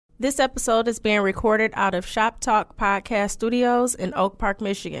This episode is being recorded out of Shop Talk Podcast Studios in Oak Park,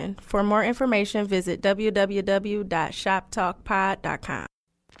 Michigan. For more information, visit www.shoptalkpod.com.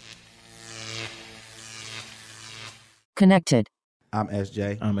 Connected. I'm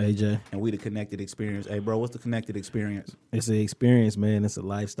SJ. I'm AJ. And we the Connected Experience. Hey, bro, what's the Connected Experience? It's an experience, man. It's a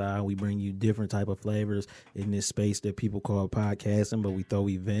lifestyle. We bring you different type of flavors in this space that people call podcasting, but we throw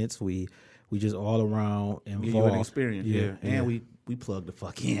events. We just all around involved. Give you an experience, yeah. And we plug the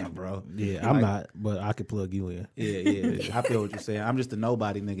fuck in, bro. Yeah, I'm not, but I could plug you in. Yeah. I feel what you're saying. I'm just a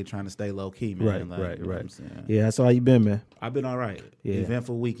nobody nigga trying to stay low key, man. Right. You know what I'm saying? Yeah, so how you been, man? I've been all right. Yeah.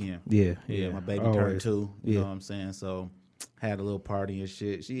 Eventful weekend. Yeah. My baby Always. turned 2. You Yeah. know what I'm saying? So had a little party and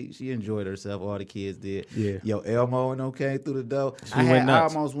shit. She enjoyed herself. All the kids did. Yeah. Yo, Elmo and them came through the door. Went I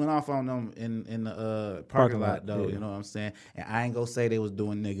nuts. almost went off on them in the parking lot though. Yeah. You know what I'm saying? And I ain't gonna say they was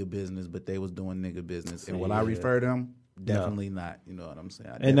doing nigga business, but they was doing nigga business. And will I refer them? Definitely not. You know what I'm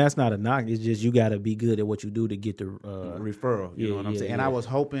saying? And that's not a knock. It's just you got to be good at what you do to get the referral. You know what I'm saying? And yeah. I was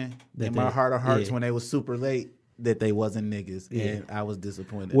hoping That in my heart of hearts yeah. when they was super late that they wasn't niggas, Yeah. and I was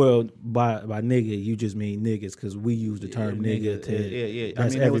disappointed. Well, by nigga, you just mean niggas because we use the term nigga to Yeah. I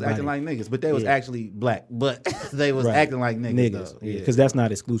that's mean, they was everybody. acting like niggas, but they was Yeah. actually black, but they was Right. acting like niggas. Though. Yeah, because that's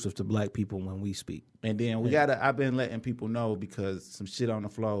not exclusive to black people when we speak. And then I've been letting people know because some shit on the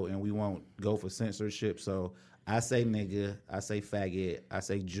flow and we won't go for censorship. So I say nigga, I say faggot, I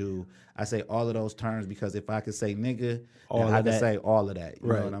say Jew, I say all of those terms because if I could say nigga, then I could say all of that. You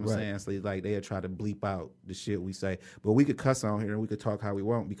know what I'm saying? So like they'll try to bleep out the shit we say. But we could cuss on here and we could talk how we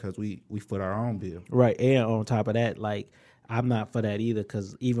want because we foot our own bill. Right. And on top of that, like, I'm not for that either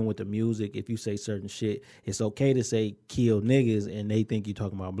because even with the music, if you say certain shit, it's okay to say kill niggas and they think you're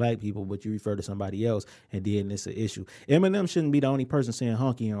talking about black people, but you refer to somebody else and then it's an issue. Eminem shouldn't be the only person saying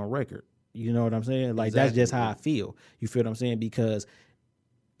honky on record. You know what I'm saying? Like, Exactly. That's just how I feel. You feel what I'm saying? Because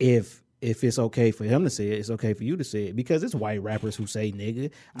if it's okay for him to say it, it's okay for you to say it. Because it's white rappers who say nigga.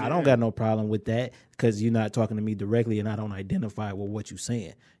 Yeah. I don't got no problem with that because you're not talking to me directly and I don't identify with what you're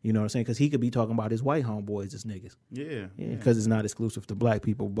saying. You know what I'm saying? Because he could be talking about his white homeboys as niggas. Yeah. Because it's not exclusive to black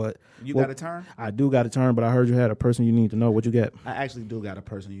people. But you got a turn? I do got a turn, but I heard you had a person you need to know. What you got? I actually do got a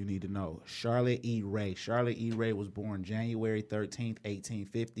person you need to know. Charlotte E. Ray. Charlotte E. Ray was born January 13th,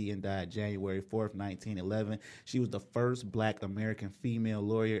 1850 and died January 4th, 1911. She was the first black American female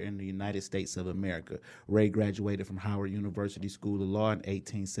lawyer in the United States of America. Ray graduated from Howard University School of Law in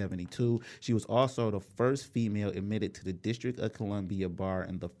 1872. She was also the first female admitted to the District of Columbia Bar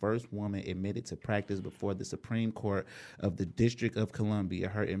and the first woman admitted to practice before the Supreme Court of the District of Columbia.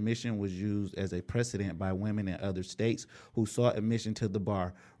 Her admission was used as a precedent by women in other states who sought admission to the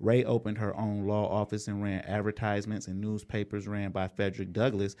bar. Ray opened her own law office and ran advertisements in newspapers ran by Frederick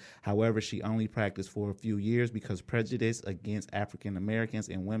Douglass. However, she only practiced for a few years because prejudice against African Americans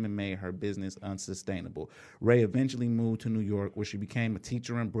and women made her business unsustainable. Ray eventually moved to New York, where she became a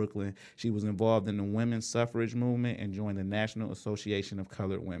teacher in Brooklyn. She was involved in the women's suffrage movement and joined the National Association of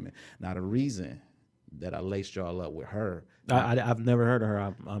Colored Women. Now, the reason that I laced y'all up with her, I've never heard of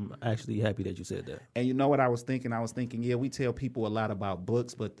her. I'm actually happy that you said that. And you know what I was thinking? I was thinking, yeah, we tell people a lot about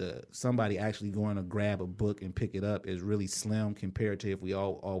books, but somebody actually going to grab a book and pick it up is really slim compared to if we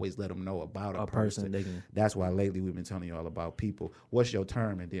always let them know about a person. That's why lately we've been telling you all about people. What's your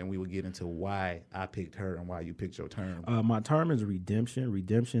term? And then we will get into why I picked her and why you picked your term. My term is redemption.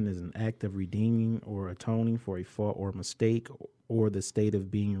 Redemption is an act of redeeming or atoning for a fault or mistake or the state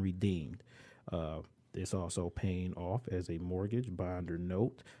of being redeemed. It's also paying off as a mortgage, bond, or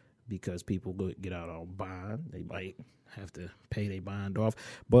note because people get out on bond. They might have to pay their bond off.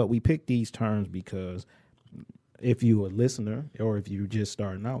 But we pick these terms because if you're a listener or if you're just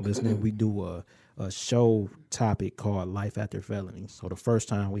starting out listening, we do a show topic called Life After Felonies. So the first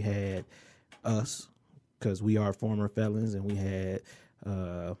time we had us because we are former felons and we had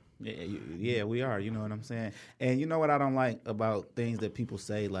Yeah, we are. You know what I'm saying? And you know what I don't like about things that people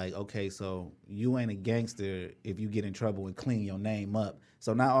say, like, okay, so you ain't a gangster if you get in trouble and clean your name up.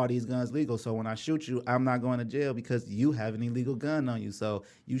 So now all these guns legal. So when I shoot you, I'm not going to jail because you have an illegal gun on you. So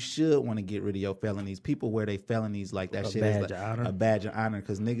you should want to get rid of your felonies. People wear their felonies like that shit is like a badge of honor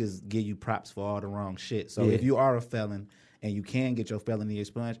because niggas give you props for all the wrong shit. So if you are a felon and you can get your felony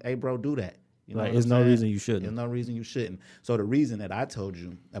expunged, hey, bro, do that. You know, there's no reason you shouldn't. There's no reason you shouldn't. So the reason that I told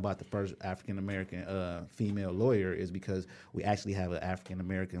you about the first African-American female lawyer is because we actually have an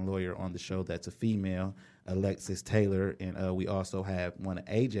African-American lawyer on the show that's a female, Alexis Taylor, and we also have one of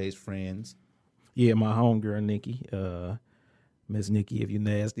AJ's friends. Yeah, my homegirl, Nikki. Miss Nikki, if you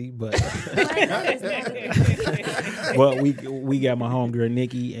nasty, but but we got my homegirl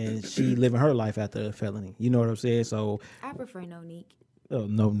Nikki, and she living her life after a felony. You know what I'm saying? So I prefer no Nick.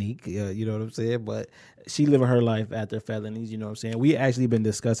 no Neek, you know what I'm saying? But she living her life after Felonies, you know what I'm saying? We actually been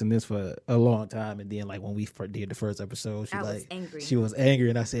discussing this for a long time, and then like when we did the first episode, she was angry,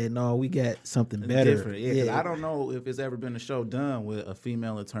 and I said, no, we got something better. Different. Yeah, I don't know if it's ever been a show done with a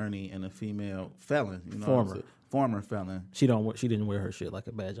female attorney and a female felon. You know, former felon. She didn't wear her shit like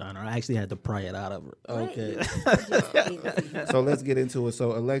a badge of honor. I actually had to pry it out of her. Okay. So let's get into it.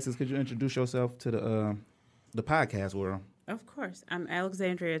 So Alexis, could you introduce yourself to the podcast world? Of course. I'm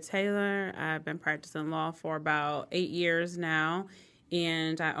Alexandria Taylor. I've been practicing law for about 8 years now,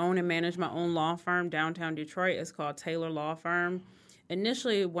 and I own and manage my own law firm downtown Detroit. It's called Taylor Law Firm.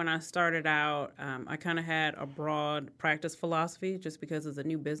 Initially, when I started out, I kind of had a broad practice philosophy just because as a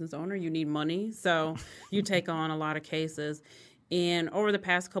new business owner, you need money. So you take on a lot of cases. And over the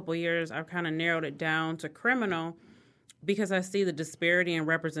past couple of years, I've kind of narrowed it down to criminal because I see the disparity in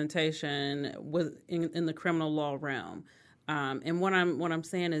representation in the criminal law realm. And what I'm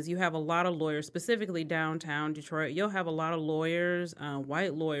saying is you have a lot of lawyers, specifically downtown Detroit. You'll have a lot of lawyers,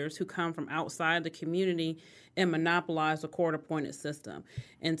 white lawyers, who come from outside the community and monopolize the court-appointed system.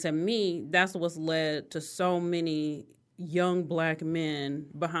 And to me, that's what's led to so many young black men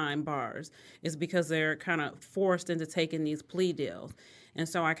behind bars, is because they're kind of forced into taking these plea deals. And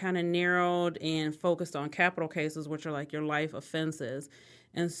so I kind of narrowed and focused on capital cases, which are like your life offenses.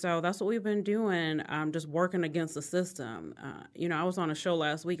 And so that's what we've been doing, just working against the system. I was on a show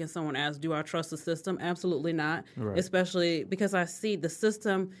last week and someone asked, do I trust the system? Absolutely not, right. Especially because I see the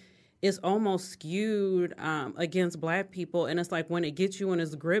system is almost skewed against black people. And it's like when it gets you in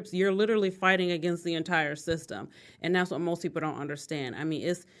its grips, you're literally fighting against the entire system. And that's what most people don't understand. I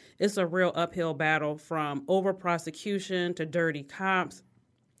mean, it's a real uphill battle from over-prosecution to dirty cops,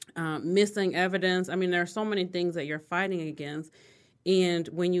 missing evidence. I mean, there are so many things that you're fighting against. And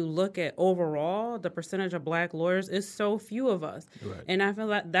when you look at overall, the percentage of black lawyers is so few of us. Right. And I feel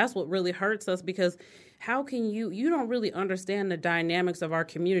like that's what really hurts us, because how can you don't really understand the dynamics of our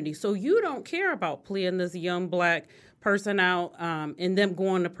community. So you don't care about pleading this young black person out and them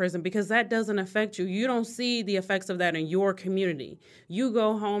going to prison, because that doesn't affect you. You don't see the effects of that in your community. You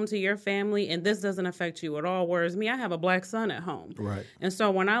go home to your family and this doesn't affect you at all. Whereas me, I have a black son at home. Right. And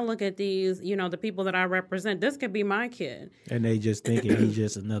so when I look at these, the people that I represent, this could be my kid. And they just thinking he's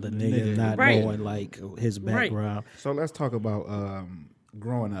just another nigga, not right. knowing like his background. Right. So let's talk about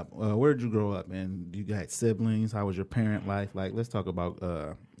growing up. Where did you grow up? And you got siblings? How was your parent life? Like, let's talk about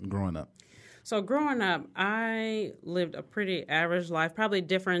growing up. So growing up, I lived a pretty average life, probably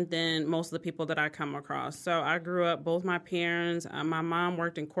different than most of the people that I come across. So I grew up, both my parents, my mom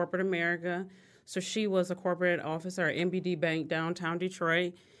worked in corporate America. So she was a corporate officer at MBD Bank, downtown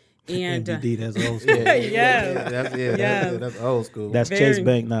Detroit. And MBD, that's old school. That's old school. That's Chase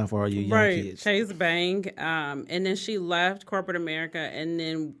Bank now for all you young kids. Chase Bank. And then she left corporate America and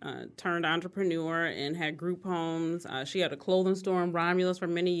then turned entrepreneur and had group homes. She had a clothing store in Romulus for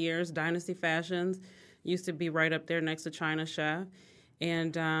many years, Dynasty Fashions. Used to be right up there next to China Chef.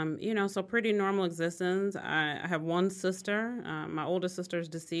 And, so pretty normal existence. I have one sister. My oldest sister is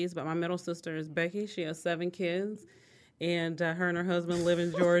deceased, but my middle sister is Becky. She has 7 kids. And her and her husband live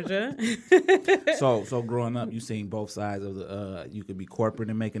in Georgia. So growing up, you seen both sides of the. You could be corporate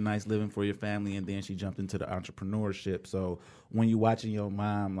and make a nice living for your family, and then she jumped into the entrepreneurship. So when you watching your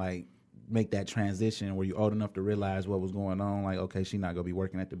mom like make that transition, were you old enough to realize what was going on? Like, okay, she's not gonna be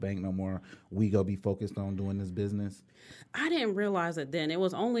working at the bank no more. We gonna be focused on doing this business. I didn't realize it then. It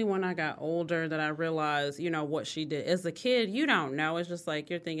was only when I got older that I realized, what she did. As a kid, you don't know. It's just like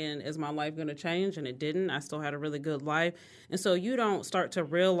you're thinking, is my life going to change? And it didn't. I still had a really good life. And so you don't start to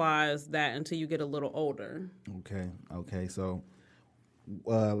realize that until you get a little older. Okay. So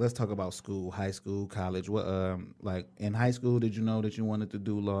let's talk about school, high school, college. What like in high school, did you know that you wanted to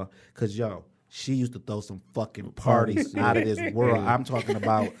do law? Because, she used to throw some fucking parties out of this world. I'm talking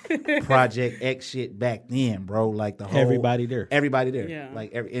about Project X shit back then, bro. Like the whole everybody there. Yeah.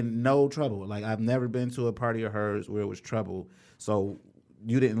 Like in no trouble. Like I've never been to a party of hers where it was trouble. So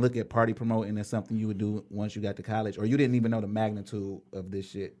you didn't look at party promoting as something you would do once you got to college, or you didn't even know the magnitude of this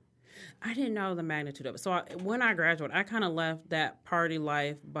shit. I didn't know the magnitude of it. So when I graduated, I kind of left that party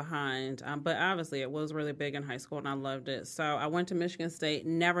life behind. But obviously, it was really big in high school, and I loved it. So I went to Michigan State,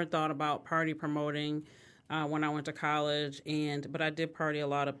 never thought about party promoting when I went to college. But I did party a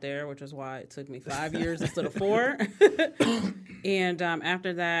lot up there, which is why it took me 5 years instead of 4. And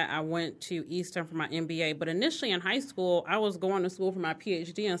after that, I went to Eastern for my MBA. But initially in high school, I was going to school for my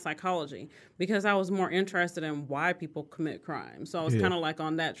PhD in psychology because I was more interested in why people commit crime. So I was kind of like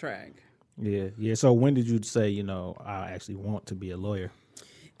on that track. Yeah. So when did you say, I actually want to be a lawyer?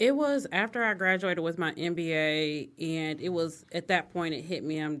 It was after I graduated with my MBA, and it was at that point it hit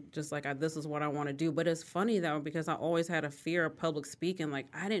me. I'm just like, this is what I want to do. But it's funny, though, because I always had a fear of public speaking. Like,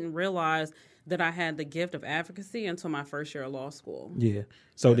 I didn't realize that I had the gift of advocacy until my first year of law school. Yeah.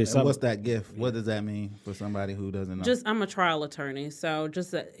 So what's that gift? What does that mean for somebody who doesn't know? Just, I'm a trial attorney, so just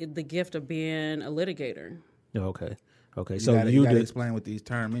the gift of being a litigator. Okay. Okay, so you gotta explain what these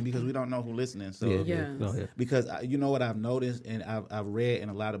terms mean because we don't know who's listening. So yeah. Because you know what I've noticed and I've read in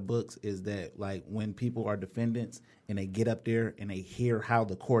a lot of books is that like when people are defendants and they get up there and they hear how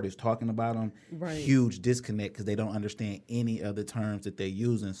the court is talking about them, huge disconnect because they don't understand any of the terms that they're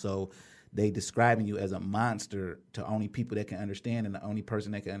using. So they describing you as a monster to only people that can understand, and the only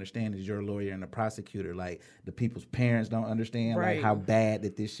person that can understand is your lawyer and the prosecutor. Like the people's parents don't understand like how bad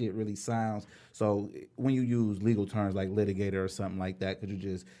that this shit really sounds. So when you use legal terms like litigator or something like that, could you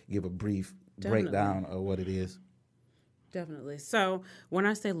just give a brief breakdown of what it is? Definitely. So when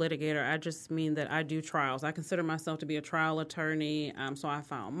I say litigator, I just mean that I do trials. I consider myself to be a trial attorney. So I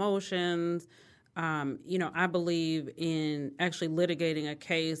file motions. I believe in actually litigating a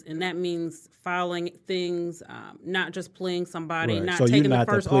case, and that means filing things, not just pleading somebody, not so taking the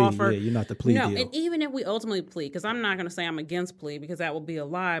first plea. offer. Yeah, you're not the plea deal. And even if we ultimately plead, because I'm not going to say I'm against plea because that will be a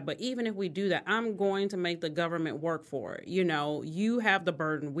lie, but even if we do that, I'm going to make the government work for it. You have the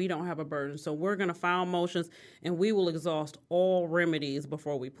burden. We don't have a burden. So we're going to file motions, and we will exhaust all remedies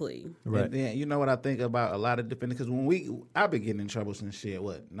before we plead. Right. And then, you know what I think about a lot of defendants? Because I've been getting in trouble since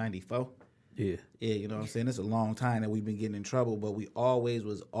 94? Yeah, you know what I'm saying? It's a long time that we've been getting in trouble, but we always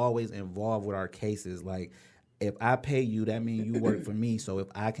involved with our cases. Like, if I pay you, that means you work for me. So if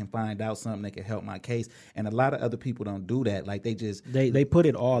I can find out something that can help my case, and a lot of other people don't do that. Like they just they put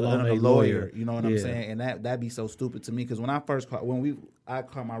it all on a lawyer. You know what I'm saying? And that'd be so stupid to me because when I first caught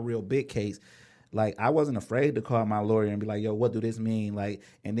my real big case. Like, I wasn't afraid to call my lawyer and be like, yo, what do this mean? Like,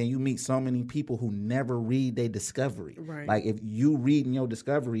 and then you meet so many people who never read their discovery. Right. Like, if you reading your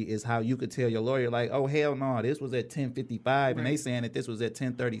discovery is how you could tell your lawyer, like, oh, hell no, this was at 10:55, and they saying that this was at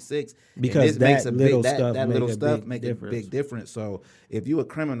 10:36. Because that little stuff make a difference. big difference. So if you a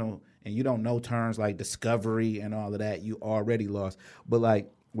criminal and you don't know terms like discovery and all of that, you already lost. But, like,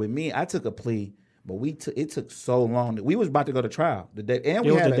 with me, I took a plea. But it took so long that we was about to go to trial the day. And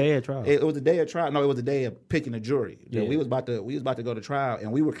it was the day of trial. It was the day of trial. No, it was the day of picking a jury. Yeah. We was about to go to trial,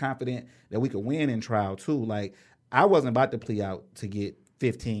 and we were confident that we could win in trial too. Like I wasn't about to plea out to get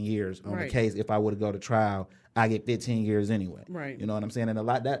 15 years on the case. If I would have go to trial, I get 15 years anyway. Right. You know what I'm saying? And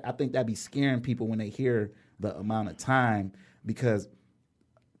I think that'd be scaring people when they hear the amount of time because.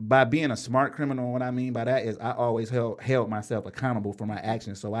 By being a smart criminal, what I mean by that is I always held myself accountable for my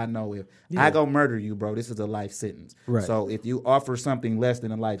actions. So I know if I go murder you, bro, this is a life sentence. Right. So if you offer something less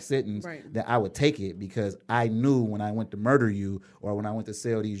than a life sentence, then I would take it because I knew when I went to murder you or when I went to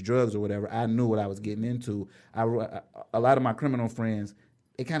sell these drugs or whatever, I knew what I was getting into. A lot of my criminal friends,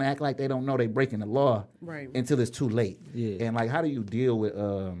 they kind of act like they don't know they breaking the law until it's too late. Yeah. And like, how do you deal with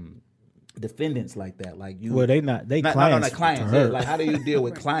defendants like that? Like you, well, clients. Clients. Like, how do you deal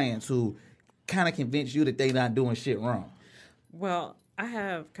with clients who kind of convince you that they not doing shit wrong? Well, I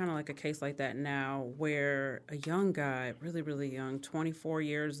have kind of like a case like that now where a young guy, really, really young, 24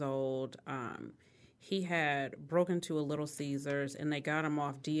 years old, he had broken to a Little Caesars and they got him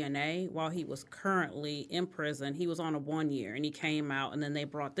off DNA while he was currently in prison. He was on a 1 year and he came out and then they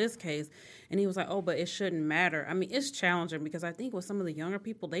brought this case and he was like, oh, but it shouldn't matter. I mean, it's challenging because I think with some of the younger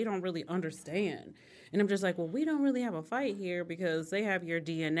people, they don't really understand. And I'm just like, well, we don't really have a fight here because they have your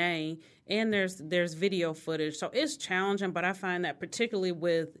DNA and there's video footage. So it's challenging, but I find that particularly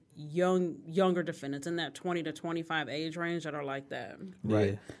with younger defendants in that 20 to 25 age range that are like that.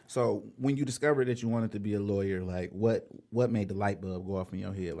 Right. Yeah. So when you discovered that you wanted to be a lawyer, like what made the light bulb go off in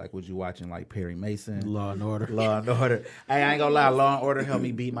your head? Like, was you watching like Perry Mason? Law and Order. Hey, I ain't gonna lie, Law and Order helped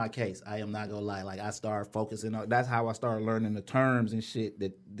me beat my case. I am not gonna lie. Like, I started focusing on, that's how I started learning the terms and shit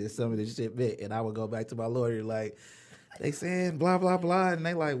that some of this shit meant. And I would go back to my lawyer like, they saying blah, blah, blah. And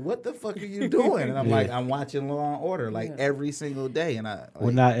they like, what the fuck are you doing? And I'm like, I'm watching Law and Order like every single day. And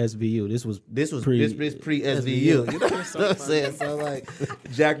well, not SVU. This was pre-SVU. You know what I'm saying? So like,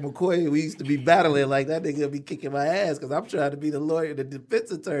 Jack McCoy, we used to be battling like that nigga be kicking my ass because I'm trying to be the lawyer, the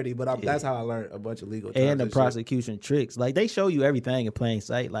defense attorney. But that's how I learned a bunch of legal terms and the prosecution tricks. Like, they show you everything in plain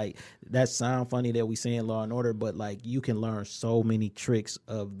sight. Like, that sound funny that we saying Law and Order, but like you can learn so many tricks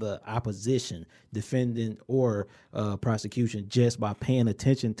of the opposition, defendant or prosecution just by paying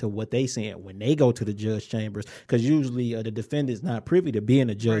attention to what they saying when they go to the judge chambers. Because usually the defendant's not privy to being in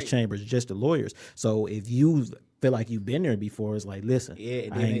the judge chambers, just the lawyers. So if you feel like you've been there before, it's like, listen, I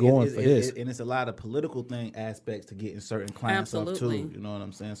ain't going for this. And it's a lot of political aspects to getting certain clients off too. You know what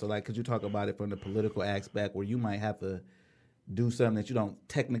I'm saying? So like, could you talk about it from the political aspect where you might have to do something that you don't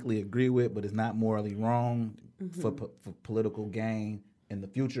technically agree with, but it's not morally wrong for political gain in the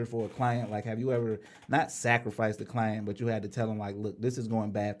future for a client? Like, have you ever not sacrificed the client, but you had to tell them like, look, this is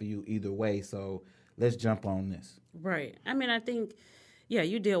going bad for you either way, so let's jump on this? Right. I mean, I think, yeah,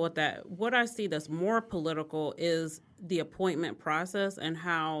 you deal with that. What I see that's more political is the appointment process and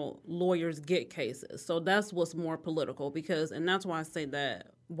how lawyers get cases. So that's what's more political and that's why I say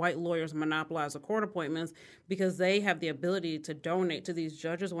that white lawyers monopolize the court appointments, because they have the ability to donate to these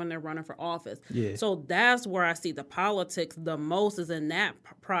judges when they're running for office. Yeah. So that's where I see the politics the most, is in that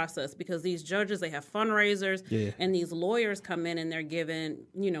process, because these judges, they have fundraisers, and these lawyers come in and they're given,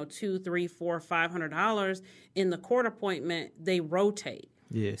 $200, $300, $400, $500 in the court appointment. They rotate.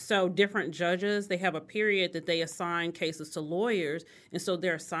 Yeah. So different judges, they have a period that they assign cases to lawyers, and so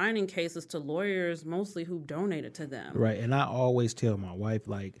they're assigning cases to lawyers mostly who donated to them. Right, and I always tell my wife,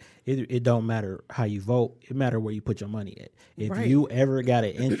 like, it don't matter how you vote, it matter where you put your money at. If you ever got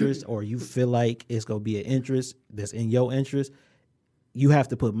an interest or you feel like it's going to be an interest that's in your interest, you have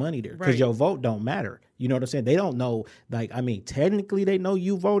to put money there, because your vote don't matter. You know what I'm saying? They don't know, like, I mean, technically they know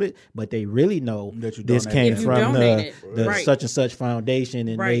you voted, but they really know that this came from the such and such foundation,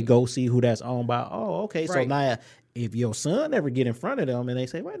 and they go see who that's owned by. Oh, okay. So now if your son ever get in front of them and they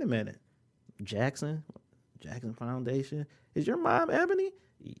say, wait a minute, Jackson Foundation, is your mom Ebony?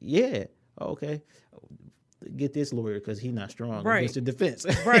 Yeah. Okay. Get this lawyer because he's not strong against the defense.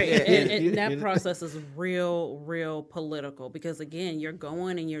 And that process is real political, because, again, you're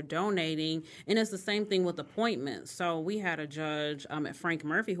going and you're donating, and it's the same thing with appointments. So we had a judge at Frank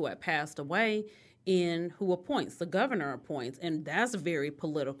Murphy who had passed away, and who appoints, the governor appoints, and that's very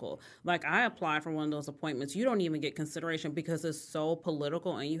political. Like, I applied for one of those appointments. You don't even get consideration because it's so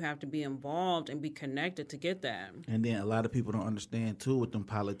political, and you have to be involved and be connected to get that. And then a lot of people don't understand, too, with them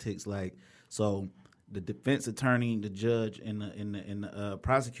politics, like, so the defense attorney, the judge, and the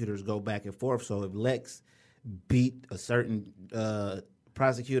prosecutors go back and forth. So if Lex beat a certain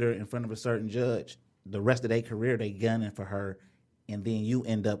prosecutor in front of a certain judge, the rest of their career they gunning for her, and then you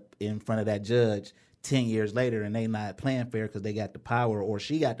end up in front of that judge 10 years later, and they not playing fair because they got the power, or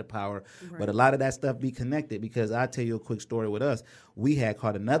she got the power. But a lot of that stuff be connected, because I'll tell you a quick story with us. We had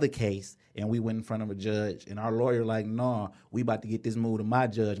caught another case, and we went in front of a judge, and our lawyer like, no, we about to get this moved to my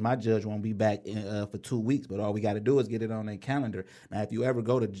judge. My judge won't be back for 2 weeks, but all we got to do is get it on their calendar. Now, if you ever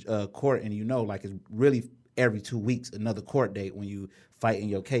go to court and like it's really every 2 weeks another court date when you fight in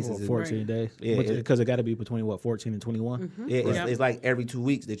your cases. 14 days. Yeah, because it got to be between 14 and 21. Mm-hmm. It's like every 2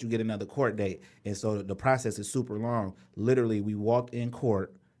 weeks that you get another court date, and so the process is super long. Literally, we walked in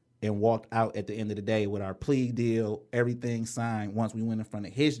court and walked out at the end of the day with our plea deal, everything signed once we went in front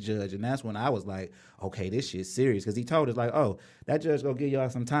of his judge. And that's when I was like, okay, this shit's serious, because he told us like, oh, that judge gonna give y'all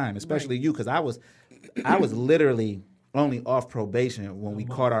some time, especially you, because I was literally only off probation when we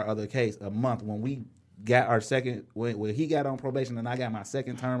caught our other case, a month. When we got our second, when he got on probation and I got my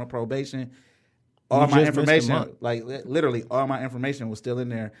second term of probation, all my information, like literally all my information was still in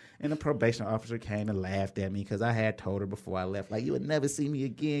there. And the probation officer came and laughed at me because I had told her before I left, like, you would never see me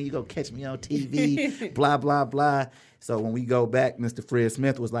again. You gonna catch me on TV, blah, blah, blah. So when we go back, Mr. Fred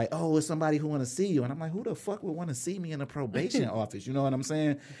Smith was like, oh, it's somebody who want to see you. And I'm like, who the fuck would want to see me in a probation office? You know what I'm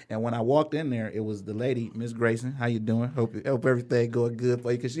saying? And when I walked in there, it was the lady, Miss Grayson. How you doing? Hope everything going good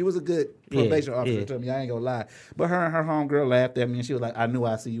for you. Because she was a good probation officer to me. I ain't going to lie. But her and her homegirl laughed at me, and she was like, I knew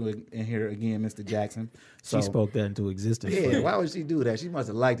I'd see you in here again, Mr. Jackson. So, she spoke that into existence. Yeah, why would she do that? She must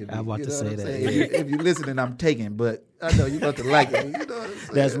have liked it. I was about to say that. If you're listening, I'm taking, but I know you must have liked it. You know what I'm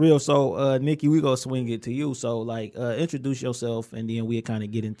saying? That's real. So, Nikki, we going to swing it to you. So, like, introduce yourself, and then we'll kind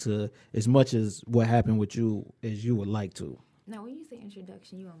of get into as much as what happened with you as you would like to. Now, when you say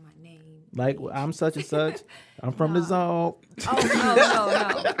introduction, you want my name. Like, I'm such and such. I'm from the zone. Oh,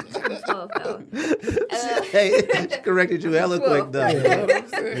 no. I'm 12, though. Hey, she corrected you hella quick, though. You know what I'm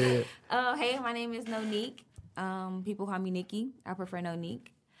saying? Hey, my name is Nonique. People call me Nikki. I prefer Nonique.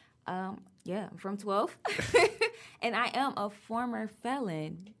 Yeah, I'm from 12. And I am a former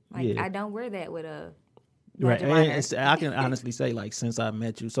felon. Like, I don't wear that with a... Right, and I can honestly say, like, since I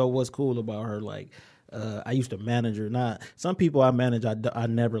met you, so what's cool about her, like, I used to manage her. Not some people I manage, I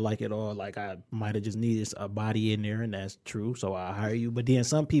never like at all. Like I might have just needed a body in there, and that's true. So I hire you. But then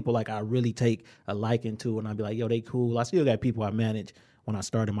some people like I really take a liking to, and I'd be like, yo, they cool. I still got people I manage when I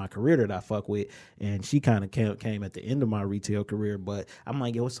started my career that I fuck with, and she kind of came at the end of my retail career. But I'm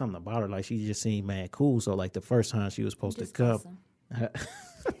like, yo, what's something about her? Like she just seemed mad cool. So like the first time she was supposed to come. Awesome.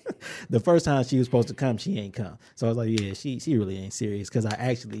 The first time she was supposed to come, she ain't come. So I was like, yeah, she really ain't serious. Because I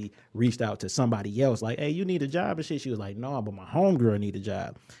actually reached out to somebody else like, hey, you need a job and shit. She was like, no, but my homegirl need a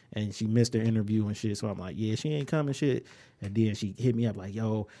job. And she missed her interview and shit. So I'm like, yeah, she ain't coming shit. And then she hit me up like,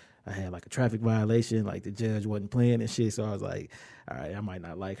 yo, I had like a traffic violation. Like the judge wasn't playing and shit. So I was like, all right, I might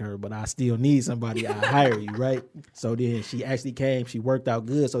not like her, but I still need somebody. I hire you, right? So then she actually came. She worked out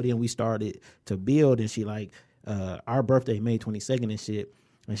good. So then we started to build, and she like, our birthday May 22nd and shit.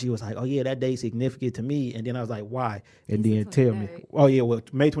 And she was like, oh, yeah, that day's significant to me. And then I was like, why? And then tell me, oh, yeah, well,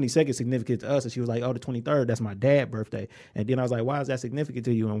 May 22nd is significant to us. And she was like, oh, the 23rd, that's my dad's birthday. And then I was like, why is that significant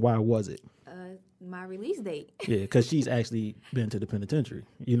to you and why was it? My release date. Yeah, because she's actually been to the penitentiary.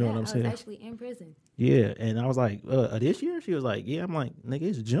 You know what I'm saying? I was actually in prison. Yeah, and I was like, this year? She was like, yeah. I'm like, nigga,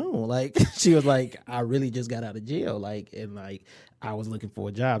 it's June. Like, she was like, I really just got out of jail. Like, and like, I was looking for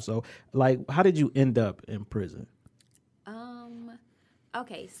a job. So, like, how did you end up in prison?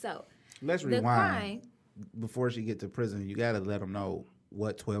 Okay, so Let's rewind. Before she get to prison, you got to let them know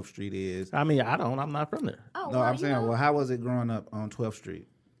what 12th Street is. I mean, I'm not from there. Oh, no, I'm saying, well, how was it growing up on 12th Street?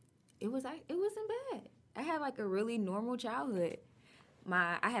 It wasn't bad. I had like a really normal childhood.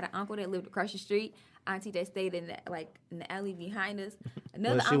 I had an uncle that lived across the street, auntie that stayed in the alley behind us.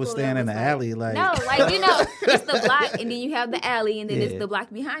 Another well, she was staying in the alley, like no, like it's the block, and then you have the alley, and then it's the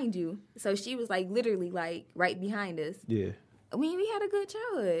block behind you. So she was like literally like right behind us. Yeah. I mean, we had a good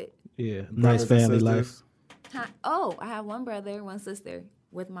childhood. Yeah, nice family life. Oh, I have one brother, one sister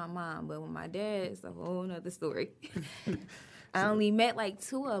with my mom, but with my dad, it's a whole nother story. I only met like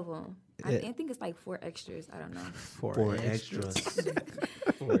 2 of them. I think it's like 4 extras. I don't know. 4 extras.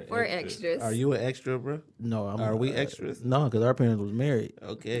 4 extras. Are you an extra, bro? No. Are we extras? No, because our parents was married.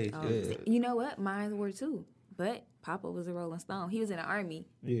 Okay. You know what? Mine were too. But Papa was a Rolling Stone. He was in the Army.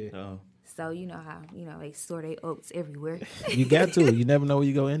 Yeah. Oh. So you know how they store their oats everywhere. You got to. You never know where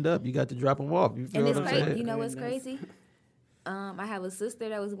you gonna end up. You got to drop them off. You feel and it's what I'm crazy. saying? You know what's crazy? I have a sister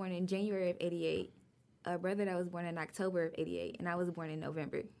that was born in January of '88, a brother that was born in October of '88, and I was born in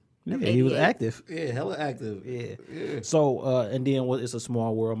November. Yeah, he was active. Yeah, hella active. Yeah. So, and then It's a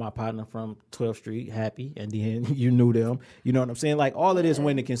Small World, my partner from 12th Street, Happy, and then you knew them. You know what I'm saying? Like, all of this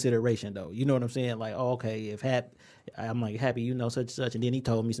went into consideration, though. You know what I'm saying? Like, oh, okay, if I'm like, Happy, you know, such and such, and then he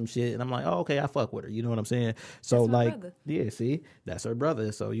told me some shit, and I'm like, oh, okay, I fuck with her. You know what I'm saying? So, that's like, brother. Yeah, see? That's her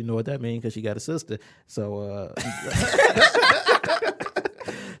brother. So, you know what that means, because she got a sister. So,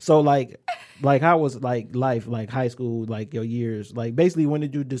 so, like how was like life, like high school, like your years, like basically when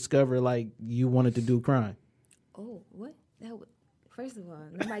did you discover like you wanted to do crime? Oh, what? First of all,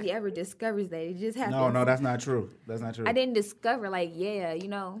 nobody ever discovers that. It just happens. No, that's not true. That's not true. I didn't discover like,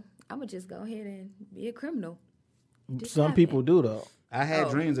 I'm gonna just go ahead and be a criminal. Some people do though. I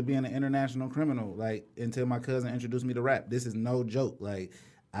had dreams of being an international criminal, like until my cousin introduced me to rap. This is no joke. Like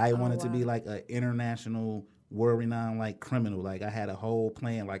I wanted to be like an international world-renowned like criminal. Like I had a whole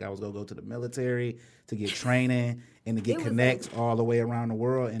plan. Like I was gonna go to the military to get training and to get connects all the way around the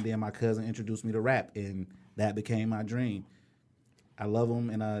world. And then my cousin introduced me to rap, and that became my dream. I love him,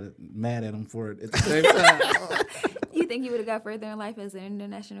 and I'm mad at him for it at the same time. You think you would have got further in life as an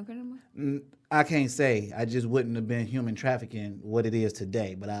international criminal? I can't say. I just wouldn't have been human trafficking what it is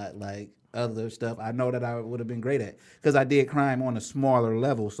today. But I like other stuff I know that I would have been great at, because I did crime on a smaller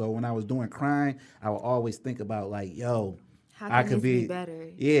level. So when I was doing crime, I would always think about like, yo, how can I could be better.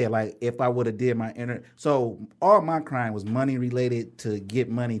 Yeah, like if I would have did my so all my crime was money related to get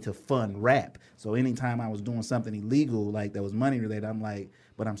money to fund rap. So anytime I was doing something illegal like that was money related, I'm like,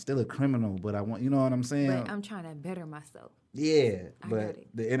 but I'm still a criminal, but I want, you know what I'm saying? But I'm trying to better myself. Yeah, but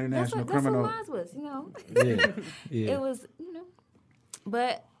the international criminal. That's what mine was, Yeah. It was,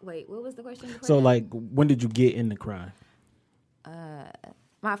 But wait, what was the question? So, like, when did you get into crime?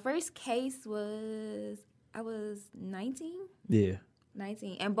 My first case I was 19. Yeah.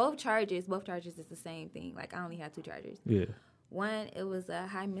 19, and both charges is the same thing. Like I only had 2 charges. Yeah. One, it was a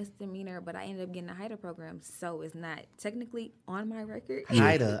high misdemeanor, but I ended up getting a HIDA program, so it's not technically on my record.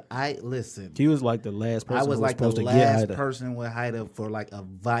 HIDA, listen. He was like the last person. I was like the supposed last to get HIDA. person with HIDA for like a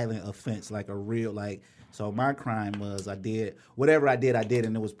violent offense, like a real, like So my crime was I did whatever I did,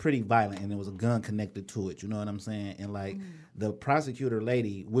 and it was pretty violent, and there was a gun connected to it. You know what I'm saying? And like the prosecutor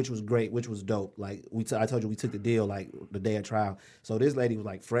lady, which was great, which was dope. Like I told you, we took the deal like the day of trial. So this lady was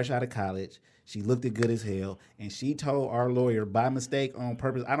like fresh out of college. She looked it good as hell, and she told our lawyer by mistake on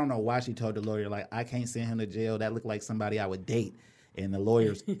purpose. I don't know why she told the lawyer, like, I can't send him to jail. That looked like somebody I would date. And the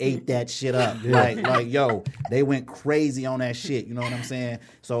lawyers ate that shit up. Like, yo, they went crazy on that shit. You know what I'm saying?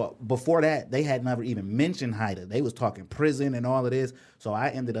 So before that, they had never even mentioned Haida. They was talking prison and all of this. So I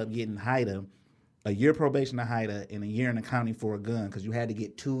ended up getting Haida, a year probation to Haida, and a year in the county for a gun, because you had to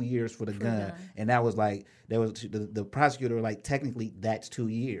get 2 years for the gun. And that was like, the prosecutor was like, technically that's 2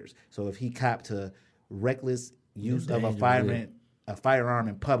 years. So if he copped to reckless use of a firearm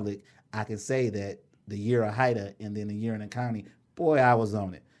in public, I can say that the year of Haida and then the year in the county, boy, I was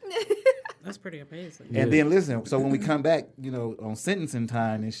on it. That's pretty amazing. And then listen, so when we come back, you know, on sentencing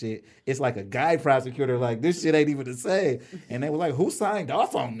time and shit, it's like a guy prosecutor, like, this shit ain't even the same. And they were like, who signed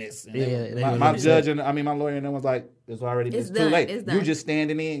off on this? And my judge and my lawyer and them was like, it's too late. You just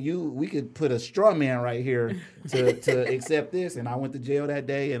standing in. We could put a straw man right here to accept this. And I went to jail that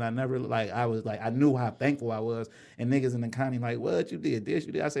day, and I knew how thankful I was. And niggas in the county like, what, you did this,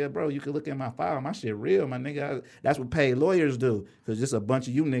 you did. I said, bro, you could look at my file. My shit real, my nigga. That's what paid lawyers do. Because just a bunch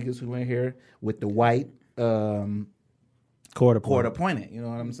of you niggas who in here with the white court appointed. You know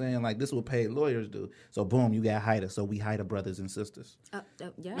what I'm saying? Like, this is what paid lawyers do. So boom, you got Haida. So we Haida brothers and sisters.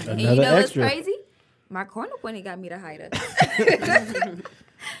 Yeah. And you know what's crazy? My court appointed got me to Haida.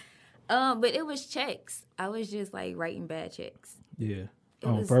 But it was checks. I was just like writing bad checks. Yeah.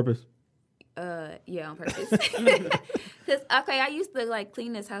 On purpose? Yeah, on purpose. Because, I used to like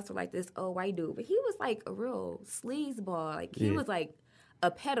clean this house for like this old white dude, but he was like a real sleazeball. Like, he was like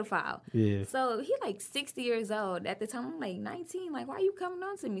a pedophile. Yeah. So he like 60 years old. At the time, I'm like 19. Like, why are you coming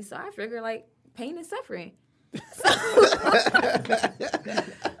on to me? So I figured like pain and suffering.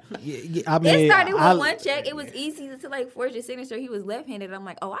 I mean, it started with one check. It was easy to like forge his signature. He was left-handed. I'm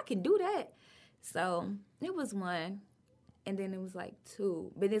like, oh, I can do that. So it was one, and then it was like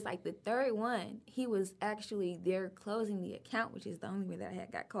two. But it's like the third one, he was actually there closing the account, which is the only way that I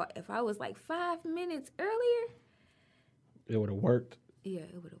had got caught. If I was like 5 minutes earlier, it would have worked. Yeah,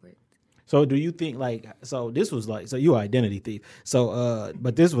 it would have worked. So do you think this was like, so you an identity thief. So,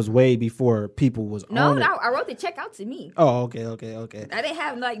 but this was way before people was No, on it. I wrote the check out to me. Oh, okay. I didn't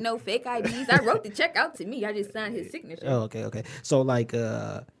have like no fake IDs. I wrote the check out to me. I just signed his signature. Oh, okay. So like,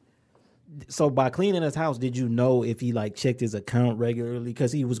 so by cleaning his house, did you know if he like checked his account regularly?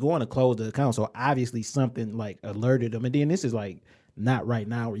 Because he was going to close the account. So obviously something like alerted him. And then this is like not right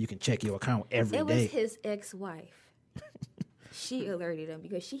now where you can check your account every day. It was his ex-wife. She alerted him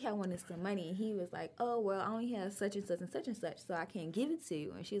because she had wanted some money, and he was like, oh, well, I only have such and such and such and such, so I can't give it to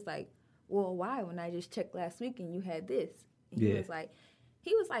you. And she's like, well, why? When I just checked last week and you had this. And he was like,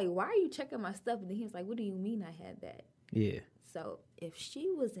 why are you checking my stuff? And then he was like, what do you mean I had that? Yeah. So if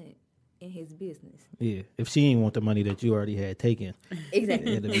she wasn't in his business. Yeah. If she ain't want the money that you already had taken.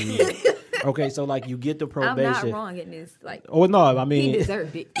 Exactly. Okay, so like you get the probation. I'm not wrong in this. Like, oh no, I mean he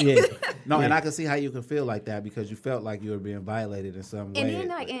deserved it. Yeah, no, and I can see how you can feel like that because you felt like you were being violated in some way. And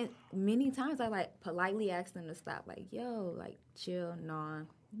then and many times I like politely asked them to stop. Like, yo, like chill, nah.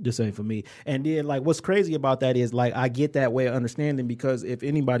 This ain't for me. And then like what's crazy about that is like I get that way of understanding because if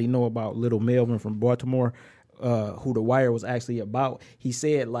anybody know about Little Melvin from Baltimore, who The Wire was actually about, he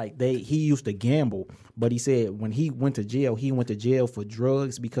said like he used to gamble, but he said when he went to jail for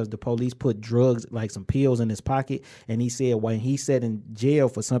drugs because the police put drugs, like some pills in his pocket. And he said when he sat in jail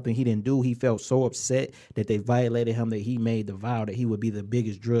for something he didn't do, he felt so upset that they violated him that he made the vow that he would be the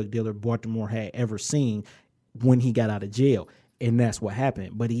biggest drug dealer Baltimore had ever seen when he got out of jail. And that's what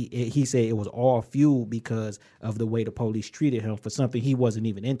happened. But he said it was all fueled because of the way the police treated him for something he wasn't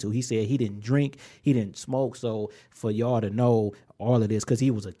even into. He said he didn't drink, he didn't smoke. So for y'all to know all of this, because he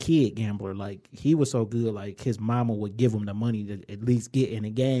was a kid gambler, like he was so good, like his mama would give him the money to at least get in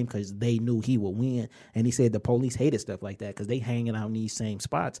the game because they knew he would win. And he said the police hated stuff like that because they hanging out in these same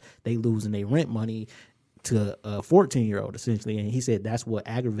spots. They losing their rent money to a 14-year-old essentially. And he said that's what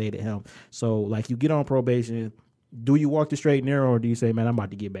aggravated him. So like you get on probation. Do you walk the straight and narrow, or do you say, man, I'm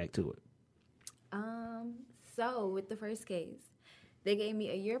about to get back to it? So with the first case, they gave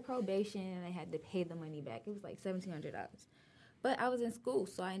me a year probation, and I had to pay the money back. It was like $1,700. But I was in school,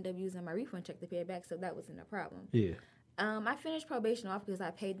 so I ended up using my refund check to pay it back, so that wasn't a problem. Yeah. I finished probation off because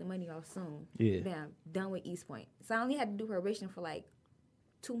I paid the money off soon. Yeah. Then I'm done with East Point. So I only had to do probation for like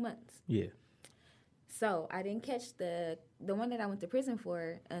 2 months. Yeah. So I didn't catch the one that I went to prison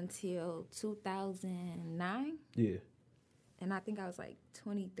for until 2009. Yeah. And I think I was like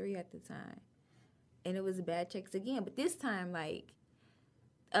 23 at the time. and it was bad checks again. But this time, like,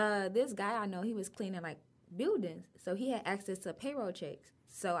 this guy I know, he was cleaning, like, buildings. So he had access to payroll checks.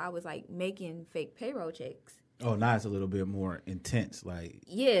 So I was, like, making fake payroll checks. Oh, now it's a little bit more intense. Like,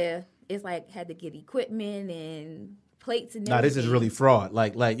 yeah, it's like had to get equipment and plates and everything. Nah, this is really fraud.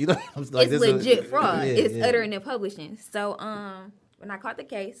 Like you know, like, it's legit fraud. Yeah, it's uttering and publishing. So when I caught the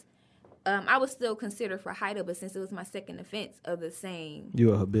case, I was still considered for HIDTA, but since it was my second offense of the same,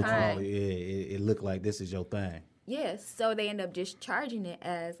 you a habitual. Oh yeah, it looked like this is your thing. Yes, so they end up just charging it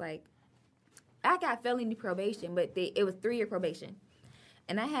as like I got felony probation, but it was 3-year probation.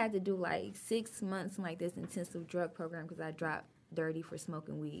 And I had to do like 6 months in like this intensive drug program because I dropped dirty for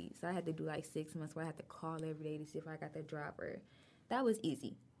smoking weed. So I had to do like 6 months where I had to call every day to see if I got the dropper. That was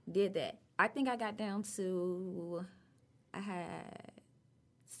easy. Did that. I think I got down to, I had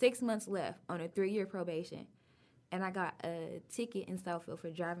 6 months left on a 3-year probation. And I got a ticket in Southfield for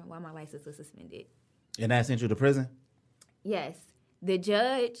driving while my license was suspended. And that sent you to prison? Yes. The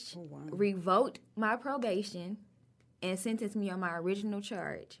judge revoked my probation and sentenced me on my original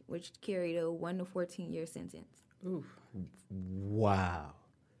charge, which carried a 1 to 14-year sentence. Oof. Wow.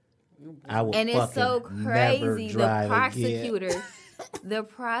 I would and it's so crazy. The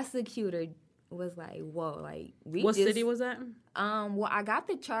prosecutor was like, "Whoa, like what city was that? Well, I got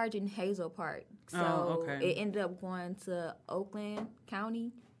the charge in Hazel Park, so it ended up going to Oakland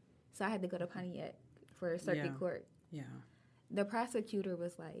County, so I had to go to Pontiac for circuit court. Yeah. The prosecutor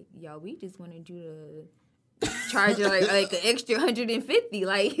was like, "Yo, we just wanted you to." Charge her like an extra 150,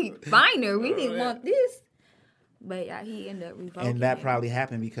 like finer. We didn't want this, but yeah, he ended up revoking. And that probably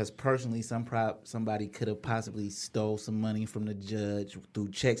happened because personally, somebody could have possibly stole some money from the judge through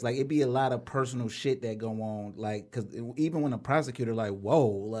checks. Like it'd be a lot of personal shit that go on. Like because even when a prosecutor like, whoa,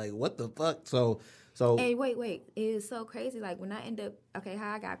 like what the fuck? So. Hey, wait, it is so crazy. Like when I end up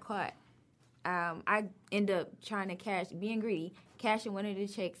how I got caught. I end up trying to being greedy, cashing one of the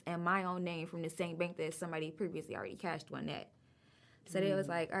checks and my own name from the same bank that somebody previously already cashed one at. So they was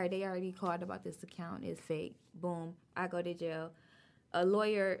like, all right, they already called about this account. It's fake. Boom. I go to jail. A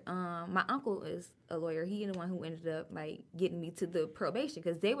lawyer, my uncle is a lawyer. He the one who ended up like getting me to the probation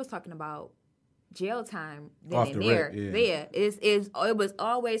because they was talking about jail time then and there. Yeah. It was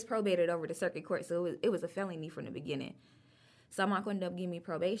always probated over the circuit court, so it was a felony from the beginning. So my uncle ended up giving me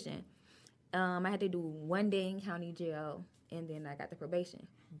probation. I had to do 1 day in county jail, and then I got the probation.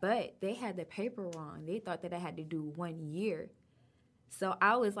 But they had the paper wrong. They thought that I had to do 1 year. So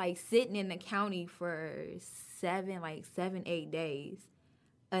I was, like, sitting in the county for 8 days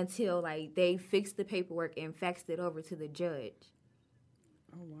until, like, they fixed the paperwork and faxed it over to the judge.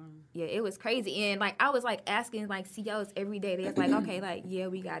 Oh, wow. Yeah, it was crazy. And, like, I was, like, asking, like, COs every day. They was like, okay, like, yeah,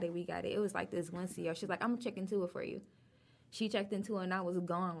 we got it. It was, like, this one CO. She's like, I'm going to check into it for you. She checked into it, and I was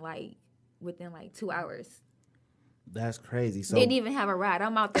gone, like, within like 2 hours. That's crazy. So didn't even have a ride.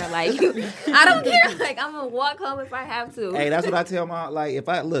 I'm out there like I don't care. Like I'm gonna walk home if I have to. Hey, that's what I tell my if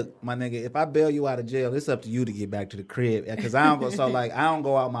my nigga, if I bail you out of jail, it's up to you to get back to the crib because I don't go. So like I don't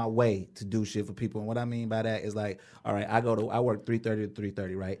go out my way to do shit for people. And what I mean by that is like, all right, I work 3:30 to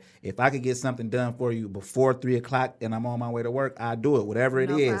 3:30, right? If I could get something done for you before 3:00 and I'm on my way to work, I do it, whatever it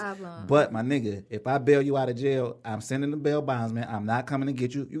is. Problem. But my nigga, if I bail you out of jail, I'm sending the bail bondsman. I'm not coming to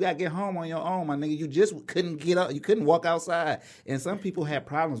get you. You gotta get home on your own, my nigga. You just couldn't get up. You couldn't walk outside. And some people have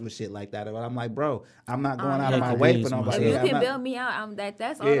problems with shit like that. But I'm like, bro, I'm not going out of my way for nobody. If you can bail me out,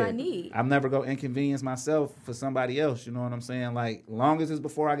 that's all I need. I'm never gonna inconvenience myself for somebody else. You know what I'm saying? Like, long as it's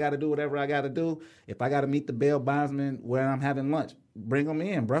before I got to do whatever I got to do. If I got to meet the bail bondsman where I'm having lunch, bring them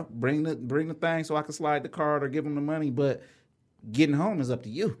in, bro. Bring the thing so I can slide the card or give them the money. But getting home is up to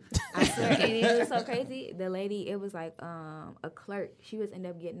you. I swear, and it was so crazy. The lady, it was like a clerk. She was end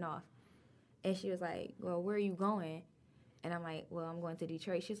up getting off, and she was like, "Well, where are you going?" And I'm like, well, I'm going to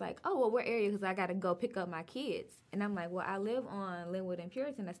Detroit. She's like, oh, well, what area? Because I got to go pick up my kids. And I'm like, well, I live on Linwood and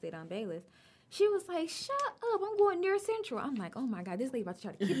Puritan. I stayed on Bayless. She was like, shut up. I'm going near Central. I'm like, oh, my God, this lady about to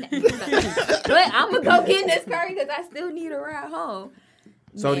try to kidnap me. But I'm going to go get in this car because I still need a ride home.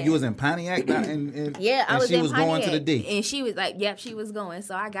 So you was in Pontiac? Yeah, I was in Pontiac. And she was going to the D? And she was like, yep, she was going.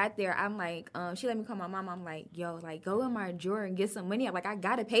 So I got there. I'm like, she let me call my mom. I'm like, yo, like, go in my drawer and get some money. I'm like, I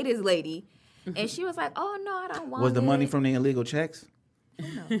got to pay this lady. And she was like, oh, no, I don't want it. Was the money from the illegal checks? No.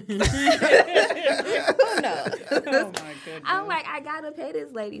 Oh, my goodness. I'm like, I got to pay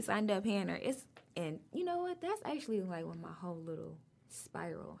this lady. So I ended up paying her. And you know what? That's actually like when my whole little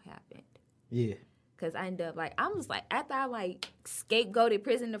spiral happened. Yeah. Because I ended up like, I was like, after I like scapegoated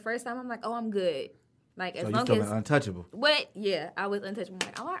prison the first time, I'm like, oh, I'm good. Like, as long as. Untouchable. What? Yeah, I was untouchable. I'm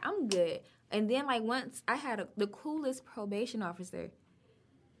like, all right, I'm good. And then, like, once I had the coolest probation officer.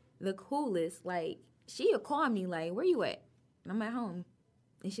 The coolest, like, she'll call me like, where you at? And I'm at home.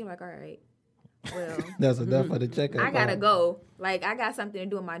 And she like, all right. Well, that's enough for the checkup. I gotta go. Like, I got something to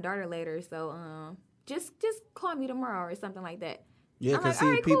do with my daughter later, so just call me tomorrow or something like that. Yeah, because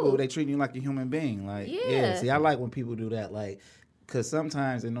like, see, people, cool. they treat you like a human being. Like, Yeah. See, I like when people do that. Like, because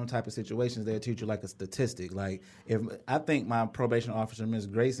sometimes in those type of situations, they'll treat you like a statistic. Like, if I think my probation officer, Miss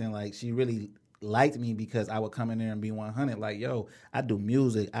Grayson, like, she really liked me because I would come in there and be 100. Like, yo, I do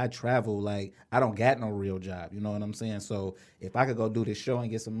music, I travel. Like, I don't got no real job. You know what I'm saying? So if I could go do this show and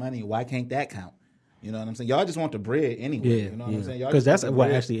get some money, why can't that count? You know what I'm saying? Y'all just want the bread anyway. Yeah, you know what I'm saying? Because that's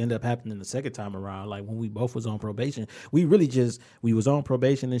what actually ended up happening the second time around. Like when we both was on probation, we was on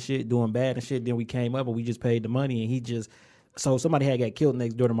probation and shit, doing bad and shit. Then we came up and we just paid the money, and he just, so somebody had got killed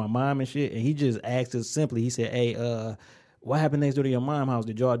next door to my mom and shit, and he just asked us simply. He said, "Hey, what happened next door to your mom's house?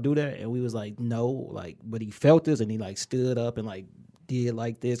 Did y'all do that?" And we was like, "No," like, but he felt this and he like stood up and like did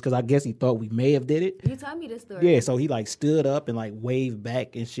like this because I guess he thought we may have did it. You told me this story. Yeah, so he like stood up and like waved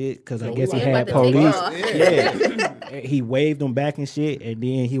back and shit because I guess he like had about to police. take Yeah, he waved them back and shit, and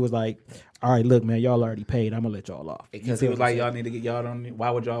then he was like, "All right, look, man, y'all already paid. I'm gonna let y'all off." Because he was like, y'all need to get y'all don't. Why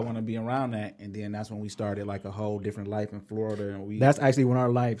would y'all want to be around that? And then that's when we started like a whole different life in Florida, and that's actually when our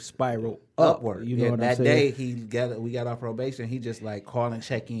life spiraled upward. You know what I'm saying? That day we got our probation. He just like call and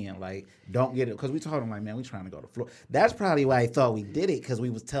check in, like don't get it because we told him like, man, we trying to go to Florida. That's probably why he thought we did it because we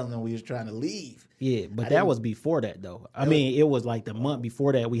was telling him we was trying to leave. Yeah, but that was before that though. I mean, it was like the month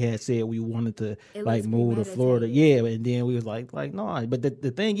before that we had said we wanted to like move to Florida. Yeah, and then we was like no. But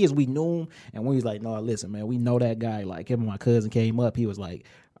the thing is, we knew him, and we was like, no, listen, man, we know that guy. Like him and my cousin came up. He was like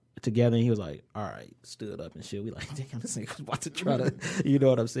together, and he was like, all right, stood up and shit. We like, damn, this nigga's about to try to, you know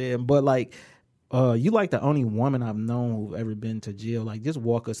what I'm saying? But like, you like the only woman I've known who've ever been to jail. Like, just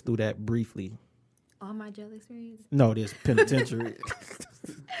walk us through that briefly. All my jail experience? No, this penitentiary.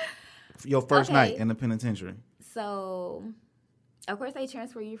 Your first night in the penitentiary. So, of course, they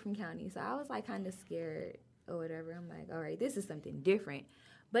transfer you from county. So I was like kind of scared or whatever. I'm like, all right, this is something different.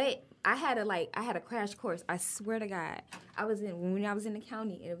 But I had a crash course. I swear to God, when I was in the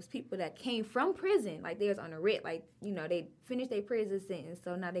county, and it was people that came from prison, like they was on a writ, like they finished their prison sentence,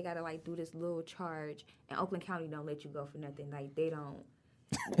 so now they gotta like do this little charge. And Oakland County don't let you go for nothing. Like they don't.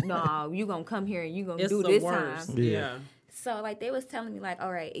 No, you gonna come here and you gonna do this worst. time. Yeah. So like they was telling me like,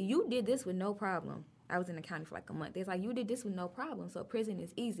 all right, you did this with no problem. I was in the county for like a month. It's like you did this with no problem. So prison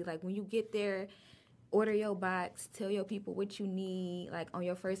is easy. Like when you get there, order your box, tell your people what you need, like on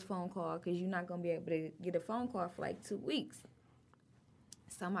your first phone call, because you're not going to be able to get a phone call for like 2 weeks.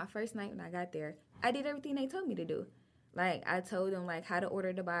 So my first night when I got there, I did everything they told me to do. Like I told them like how to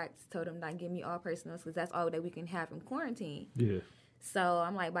order the box, told them like give me all personals because that's all that we can have in quarantine. Yeah. So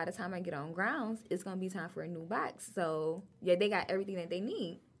I'm like, by the time I get on grounds, it's going to be time for a new box. So yeah, they got everything that they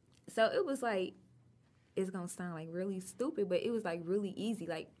need. So it was like, it's going to sound like really stupid, but it was like really easy.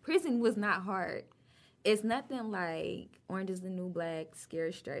 Like prison was not hard. It's nothing like Orange is the New Black,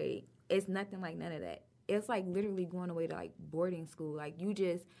 Scared Straight. It's nothing like none of that. It's like literally going away to like boarding school. Like you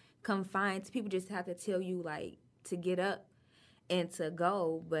just confined. People just have to tell you like to get up and to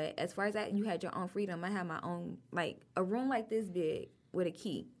go. But as far as that, you had your own freedom. I had my own, like a room like this big with a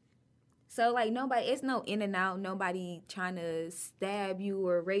key. So like nobody, it's no in and out. Nobody trying to stab you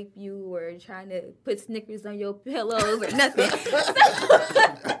or rape you or trying to put Snickers on your pillows or nothing.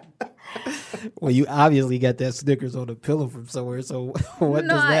 Well, you obviously got that Snickers on the pillow from somewhere. So what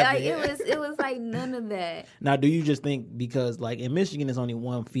does that mean? It was like none of that. Now, do you just think because like in Michigan there's only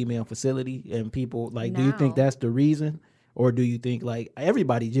one female facility and people like, do you think that's the reason? Or do you think like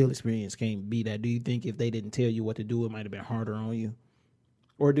everybody's jail experience can't be that? Do you think if they didn't tell you what to do, it might have been harder on you?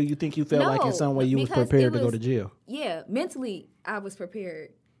 Or do you think you felt like in some way you was prepared to go to jail? Yeah, mentally I was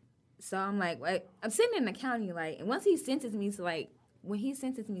prepared. So I'm like, I'm sitting in the county like, and once he sentenced me to like, when he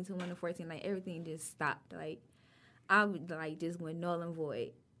sentenced me to 1 to 14, like everything just stopped. Like I would like just went null and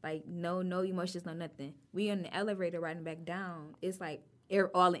void. Like no emotions, no nothing. We in the elevator riding back down. It's like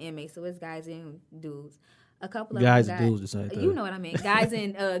all the inmates, so it's guys and dudes. A couple of guys and dudes, the same thing. You know what I mean? Guys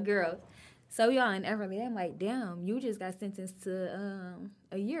and girls. So we all in Everly. I'm like, damn, you just got sentenced to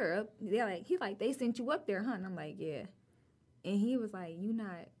a year up. They're like, they sent you up there, huh? And I'm like, yeah. And he was like, you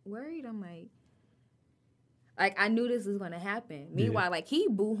not worried? I'm like I knew this was going to happen. Meanwhile, like, he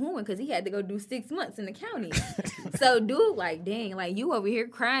boo-hooing because he had to go do 6 months in the county. So, dude, like, dang, like, you over here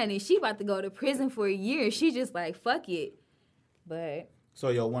crying and she about to go to prison for a year. She just like, fuck it. But... So,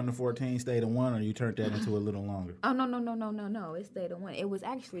 your 1 to 14 stayed a 1 or you turned that into a little longer? Oh, no. It stayed a 1. It was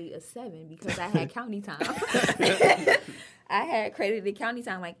actually a 7 because I had county time. I had credited county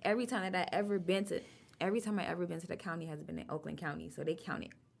time. Like, every time I ever been to the county has been in Oakland County. So, they counted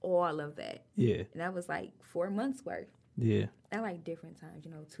all of that. Yeah. And that was like 4 months worth. Yeah. At like different times,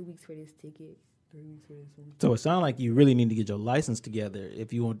 2 weeks for this ticket, 3 weeks for this one. So it sounds like you really need to get your license together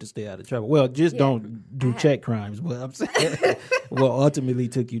if you want to stay out of trouble. Well, just don't do check crimes. But I'm saying, well, ultimately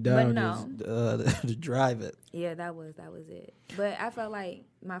took you down to drive it. Yeah, that was it. But I felt like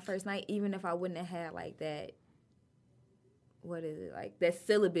my first night, even if I wouldn't have had like that, what is it, like that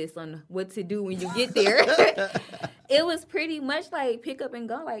syllabus on what to do when you get there, it was pretty much like pick up and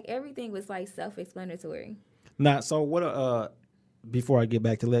go. Like everything was like self-explanatory. Now, so what? Before I get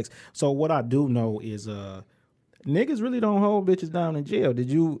back to Lex, so what I do know is niggas really don't hold bitches down in jail. Did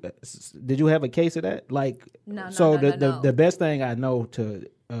you have a case of that? Like, no. The best thing I know to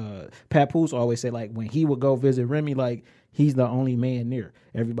Papoose always say, like, when he would go visit Remy, like, he's the only man there.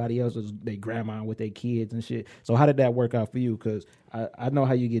 Everybody else is they grandma with their kids and shit. So how did that work out for you? Because I know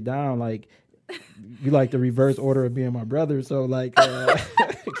how you get down. Like, you like the reverse order of being my brother. So like,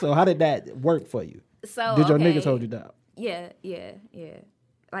 so how did that work for you? So did your niggas hold you down? Yeah.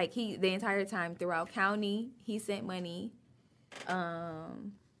 Like the entire time throughout county, he sent money. I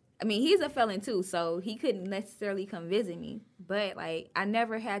mean, he's a felon too, so he couldn't necessarily come visit me. But like, I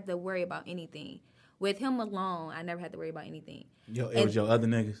never had to worry about anything. With him alone, I never had to worry about anything. It was your other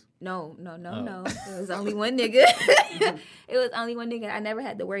niggas? No. It was only one nigga. It was only one nigga I never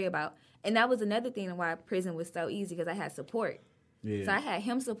had to worry about. And that was another thing why prison was so easy, because I had support. Yeah. So I had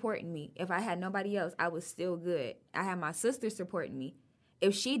him supporting me. If I had nobody else, I was still good. I had my sister supporting me.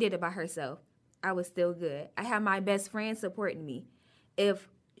 If she did it by herself, I was still good. I had my best friend supporting me. If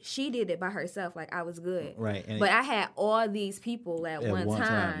she did it by herself, like, I was good. Right. But I had all these people at one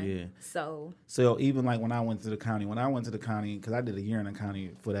time. Yeah. So even like when I went to the county, because I did a year in the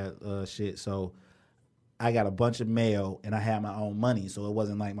county for that shit, so I got a bunch of mail and I had my own money, so it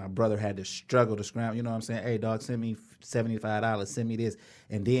wasn't like my brother had to struggle to scramble. You know what I'm saying? Hey, dog, send me $75, send me this.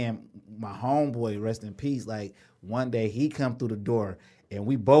 And then my homeboy, rest in peace, like one day he come through the door and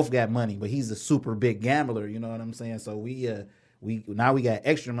we both got money, but he's a super big gambler. You know what I'm saying? So we got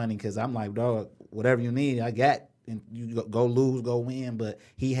extra money because I'm like, dog, whatever you need, I got. And you go lose, go win. But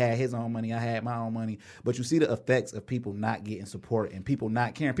he had his own money, I had my own money. But you see the effects of people not getting support and people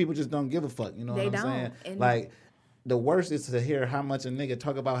not caring. People just don't give a fuck. You know what I'm saying? And like, the worst is to hear how much a nigga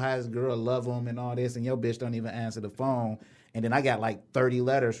talk about how his girl love him and all this, and your bitch don't even answer the phone. And then I got like 30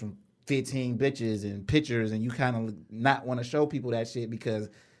 letters from 15 bitches and pictures, and you kind of not want to show people that shit because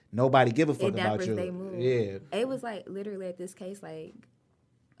nobody give a fuck about you. Yeah. It was like literally at this case, like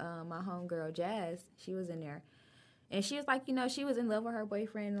my homegirl Jazz, she was in there. And she was like, she was in love with her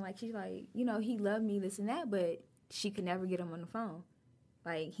boyfriend. And like, she's like, he loved me, this and that, but she could never get him on the phone.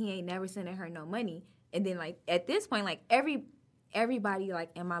 Like, he ain't never sending her no money. And then, like, at this point, like, everybody,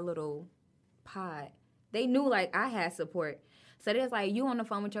 like, in my little pod, they knew, like, I had support. So there's like, you on the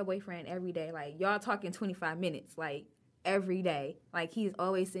phone with your boyfriend every day. Like, y'all talking 25 minutes, like, every day. Like, he's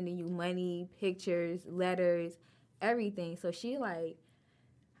always sending you money, pictures, letters, everything. So she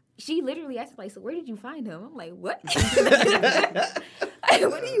literally asked me, like, so where did you find him? I'm like, what? Like,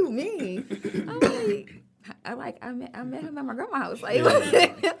 what do you mean? I'm like, I met him at my grandma's house. Like,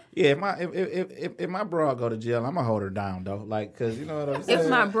 if my bra go to jail, I'm gonna hold her down though, like, cause you know what I'm saying. If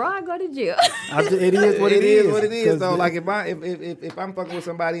my bra go to jail, it is what it is. What it is though. Like if I'm fucking with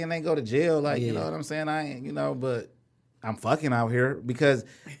somebody and they go to jail, like you know what I'm saying. I ain't but I'm fucking out here because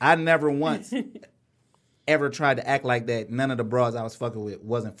I never once ever tried to act like that. None of the bras I was fucking with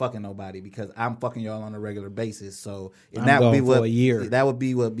wasn't fucking nobody because I'm fucking y'all on a regular basis. So that would be what a year. That would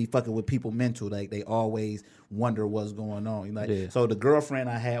be what be fucking with people mental. Like they always wonder what's going on. Like so the girlfriend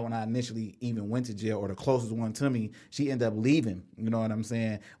I had when I initially even went to jail, or the closest one to me, she ended up leaving. You know what I'm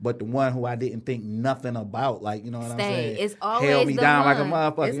saying? But the one who I didn't think nothing about, like, you know what I'm saying, it's always held me down one. like a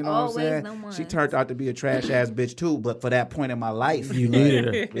motherfucker. It's you know what I'm saying? She turned out to be a trash ass bitch too. But for that point in my life, you needed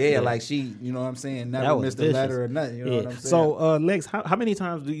her. Yeah, like she, you know what I'm saying, never missed a letter or nothing. You know what I'm saying? So Lex, how many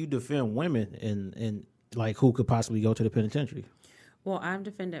times do you defend women and like who could possibly go to the penitentiary? Well, I've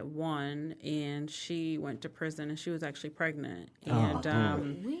defended one, and she went to prison, and she was actually pregnant. And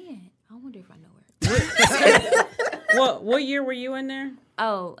when? I wonder if I know her. What year were you in there?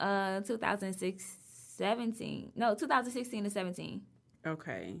 2016 to 17.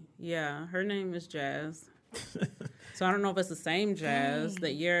 Okay, yeah, her name is Jazz. So I don't know if it's the same Jazz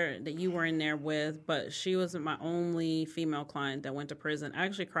that you were in there with, but she wasn't my only female client that went to prison. I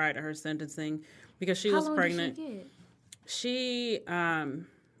actually cried at her sentencing because she was pregnant. Did she get? She, I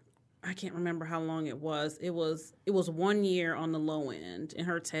can't remember how long it was. It was 1 year on the low end, and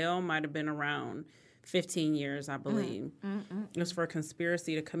her tail might have been around 15 years, I believe. It was for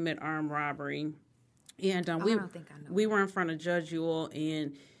conspiracy to commit armed robbery. And I don't think I know. we were in front of Judge Ewell,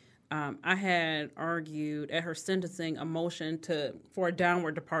 and I had argued at her sentencing a motion for a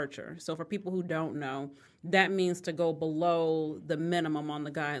downward departure. So for people who don't know, that means to go below the minimum on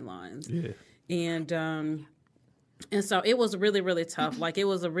the guidelines. Yeah. And so it was really, really tough. Like, it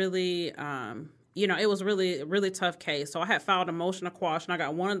was a really, it was really, really tough case. So I had filed a motion to quash, and I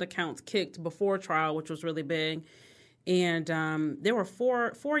got one of the counts kicked before trial, which was really big. And there were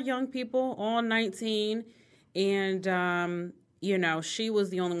four young people, all 19. And, she was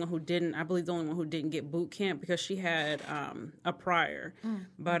the only one who didn't, I believe the only one who didn't get boot camp because she had a prior.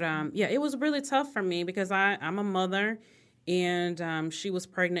 But, it was really tough for me because I'm a mother, and she was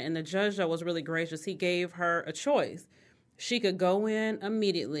pregnant. And the judge, though, was really gracious. He gave her a choice. She could go in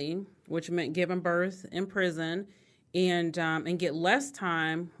immediately, which meant giving birth in prison, and get less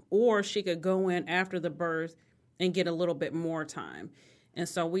time, or she could go in after the birth and get a little bit more time. And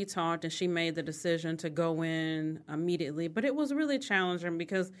so we talked, and she made the decision to go in immediately. But it was really challenging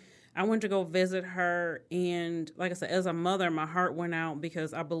because I went to go visit her, and like I said, as a mother, my heart went out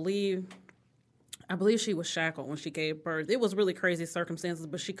because I believe she was shackled when she gave birth. It was really crazy circumstances,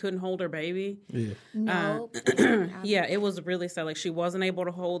 but she couldn't hold her baby. Yeah. No. Yeah, it was really sad. Like, she wasn't able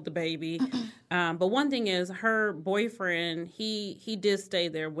to hold the baby. But one thing is, her boyfriend, he did stay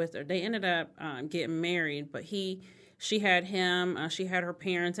there with her. They ended up getting married, but she had him, she had her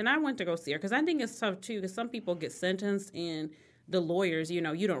parents, and I went to go see her because I think it's tough too because some people get sentenced and the lawyers,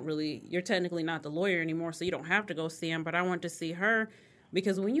 you're technically not the lawyer anymore, so you don't have to go see him. But I went to see her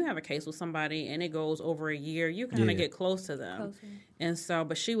because when you have a case with somebody and it goes over a year, you kind of get close to them. Closer. And so,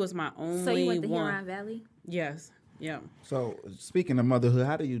 but she was my only one. So you went to Huron Valley? Yes. Yeah. So speaking of motherhood,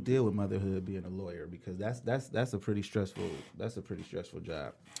 how do you deal with motherhood being a lawyer? Because that's a pretty stressful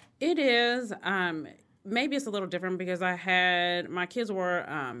job. It is. Maybe it's a little different because my kids were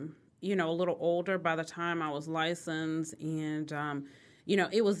a little older by the time I was licensed, and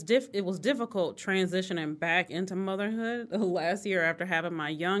it was difficult transitioning back into motherhood last year after having my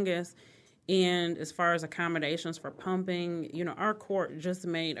youngest. And as far as accommodations for pumping, our court just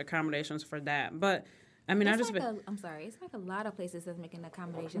made accommodations for that. But I mean, I'm sorry. It's like a lot of places that's making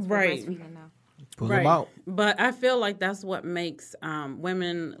accommodations for right. breastfeeding now. Pull them out. But I feel like that's what makes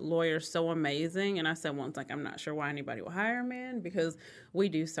women lawyers so amazing. And I said once, like, I'm not sure why anybody will hire men because we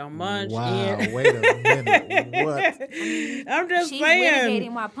do so much. Wow, wait a minute. What? I'm just She's saying.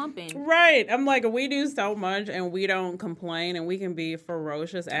 litigating while pumping. Right. I'm like, we do so much and we don't complain and we can be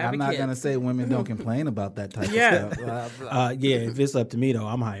ferocious advocates. I'm not going to say women don't complain about that type of stuff. If it's up to me, though,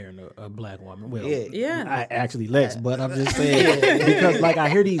 I'm hiring a black woman. Well, yeah. I actually less, but I'm just saying because, like, I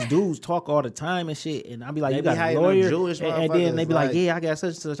hear these dudes talk all the time and shit, and I'll be like, They you be got a hiring lawyer, them Jewish and then they be like, motherfuckers, yeah, I got such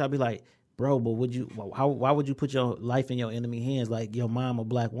and such. I'll be like, bro, but why would you put your life in your enemy hands? Like, your mom a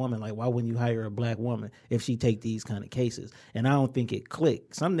black woman, like, why wouldn't you hire a black woman if she take these kind of cases? And I don't think it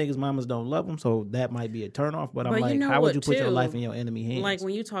click. Some niggas mamas don't love them, so that might be a turnoff, but I'm like, how would you put your life in your enemy hands? Like,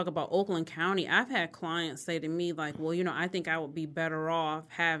 when you talk about Oakland County, I've had clients say to me, like, well, I think I would be better off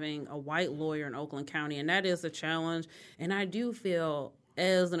having a white lawyer in Oakland County, and that is a challenge. And I do feel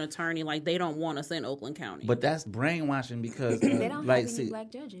as an attorney, like, they don't want us in Oakland County. But that's brainwashing because they don't have any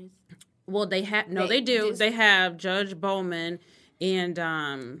black judges. Well, they do. They have Judge Bowman and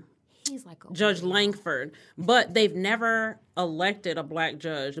He's like Judge Langford, but they've never elected a black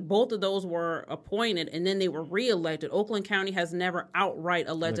judge. Both of those were appointed, and then they were reelected. Oakland County has never outright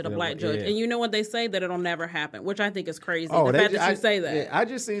elected a black judge. And you know what they say? That it'll never happen, which I think is crazy. The fact that you say that. Yeah, I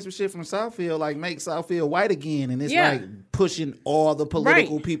just seen some shit from Southfield, like, make Southfield white again, and it's like pushing all the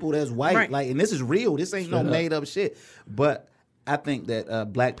political people that's white. Like, and this is real. This ain't no made up shit. But I think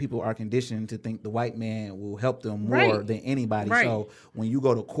that black people are conditioned to think the white man will help them more than anybody. So when you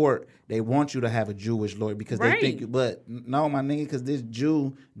go to court, they want you to have a Jewish lawyer because they think, but no, my nigga, because this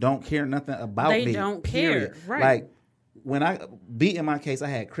Jew don't care nothing about me. They don't period. care. Right. Like, when I beat in my case, I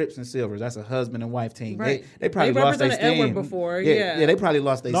had Crips and Silvers. That's a husband and wife team. Right. They probably lost their steam. Edward before. Yeah, they probably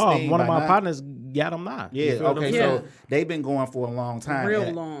lost their steam. No, one of my partners got them now. Yeah, okay, so they've been going for a long time.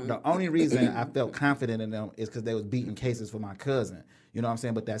 Real long. The only reason I felt confident in them is because they was beating cases for my cousin. You know what I'm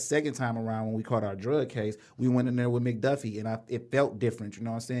saying? But that second time around when we caught our drug case, we went in there with McDuffie, and it felt different. You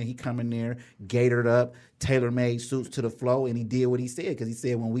know what I'm saying? He come in there, gaitered up, tailor-made suits to the flow, and he did what he said. Because he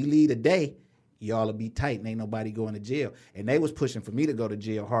said, when we leave today, y'all will be tight and ain't nobody going to jail. And they was pushing for me to go to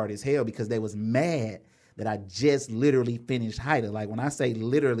jail hard as hell because they was mad that I just literally finished HIDA. Like, when I say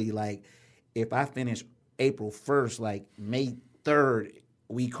literally, like, if I finish April 1st, like, May 3rd,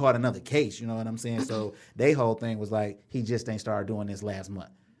 we caught another case, you know what I'm saying? So they whole thing was like, he just ain't started doing this last month.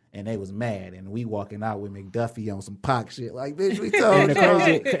 And they was mad, and we walking out with McDuffie on some Pac shit. Like, bitch, we told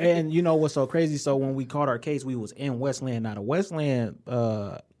And, you. and you know what's so crazy? So when we caught our case, we was in Westland. Now the Westland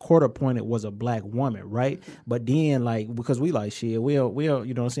court appointed was a black woman, right? But then like because we like shit, we'll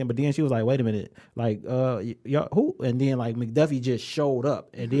you know what I'm saying. But then she was like, wait a minute, like y'all who? And then like McDuffie just showed up,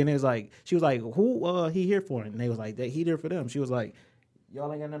 and then it was like she was like, who he here for? And they was like, he here for them. She was like, y'all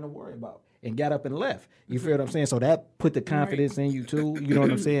ain't got nothing to worry about. And got up and left. You feel what I'm saying? So that put the confidence in you too. You know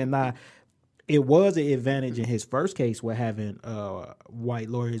what I'm saying? Now, it was an advantage in his first case with having white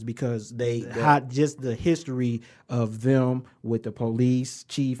lawyers because they had just the history of them with the police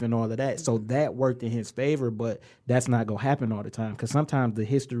chief and all of that. So that worked in his favor, but that's not going to happen all the time because sometimes the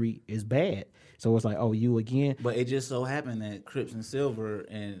history is bad. So it's like, oh, you again? But it just so happened that Crips and Silver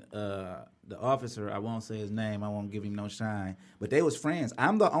and the officer, I won't say his name, I won't give him no shine, but they was friends.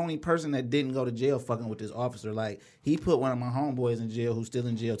 I'm the only person that didn't go to jail fucking with this officer. Like, he put one of my homeboys in jail who's still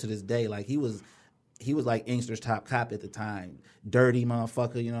in jail to this day. Like, he was like Inkster's top cop at the time. Dirty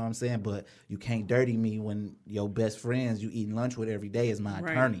motherfucker, you know what I'm saying? But you can't dirty me when your best friends you eating lunch with every day is my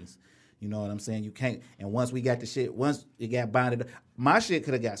attorneys. You know what I'm saying? You can't. And once we got the shit, once it got bonded, my shit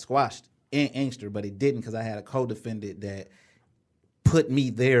could have got squashed in Inkster, but it didn't because I had a co-defendant that put me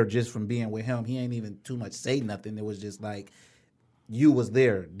there just from being with him. He ain't even too much say nothing. It was just like, you was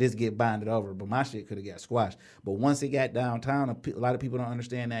there, this get bonded over, but my shit could have got squashed. But once it got downtown, a lot of people don't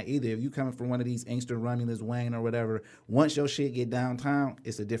understand that either. If you coming from one of these Inkster, Romulus, Wayne, or whatever, once your shit get downtown,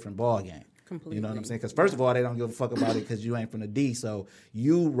 it's a different ball game. Completely. You know what I'm saying? Because first of all, they don't give a fuck about it because you ain't from the D. So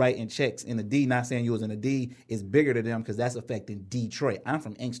you writing checks in the D, not saying you was in the D, is bigger to them because that's affecting Detroit. I'm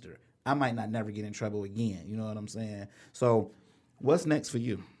from Inkster. I might not never get in trouble again. You know what I'm saying? So what's next for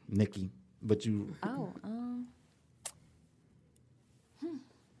you, Nikki? But you.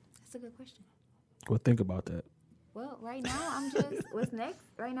 That's a good question. Well, think about that. Well, right now I'm just what's next?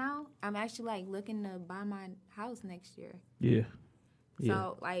 Right now I'm actually like looking to buy my house next year. Yeah.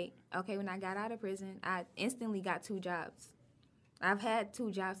 So like, okay, when I got out of prison, I instantly got 2 jobs. I've had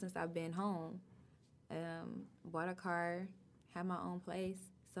 2 jobs since I've been home. Bought a car, had my own place.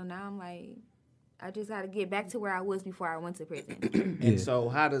 So now I'm like, I just got to get back to where I was before I went to prison. And so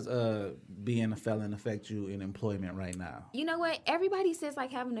how does being a felon affect you in employment right now? You know what? Everybody says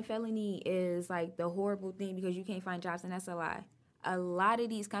like having a felony is like the horrible thing because you can't find jobs, and that's a lie. A lot of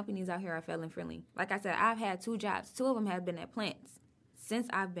these companies out here are felon friendly. Like I said, I've had 2 jobs. 2 of them have been at plants since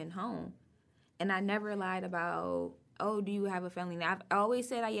I've been home. And I never lied about, oh, do you have a felony? I've always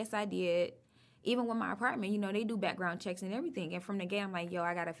said, yes, I did. Even with my apartment, you know, they do background checks and everything. And from the gate, I'm like, yo,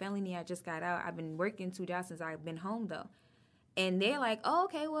 I got a felony. I just got out. I've been working 2 jobs since I've been home, though. And they're like, oh,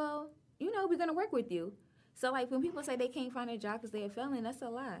 okay, well, you know, we're going to work with you. So, like, when people say they can't find a job because they're a felon, that's a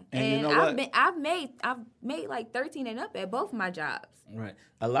lie. And you know what? I've made like 13 and up at both my jobs. Right.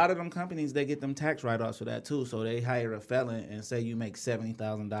 A lot of them companies, they get them tax write-offs for that, too. So they hire a felon and say you make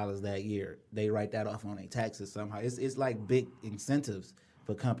 $70,000 that year. They write that off on their taxes somehow. It's like big incentives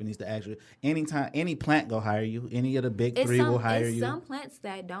for companies to actually, anytime any plant go hire you, any of the big 3 will hire you. Some plants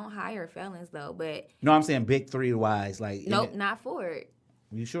that don't hire felons though, but no, I'm saying big 3 wise, like nope, not Ford.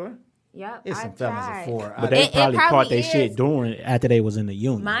 You sure? Yep, It's some felons at Ford. But they probably caught their shit during after they was in the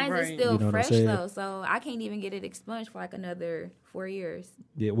union. Mine is still fresh saying? though, so I can't even get it expunged for like another 4 years.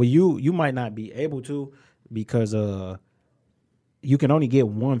 Yeah, well, you might not be able to because you can only get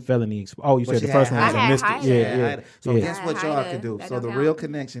 1 felony. You said the first one was a mistake. Yeah. So guess what y'all could do? That So the don't real count.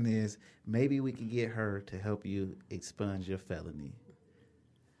 connection is maybe we can get her to help you expunge your felony.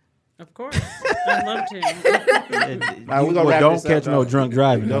 Of course. I'd love to. Don't catch no drunk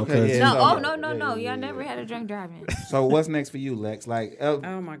driving, though. No. Y'all never had a drunk driving. So what's next for you, Lex? Like,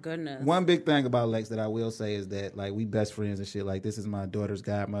 oh my goodness. One big thing about Lex that I will say is that like we best friends and shit. Like this is my daughter's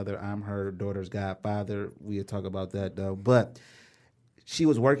godmother. I'm her daughter's godfather. We'll talk about that though. But she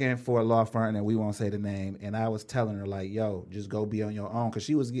was working for a law firm and we won't say the name. And I was telling her like, yo, just go be on your own. Cause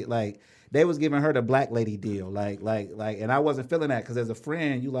she was they was giving her the black lady deal. Like, and I wasn't feeling that. Cause as a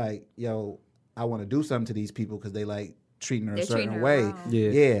friend, you like, yo, I want to do something to these people. Cause they like treating her a certain way.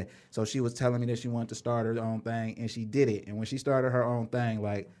 Yeah. So she was telling me that she wanted to start her own thing and she did it. And when she started her own thing,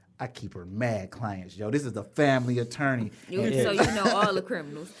 like, I keep her mad clients, yo. This is the family attorney. So you know all the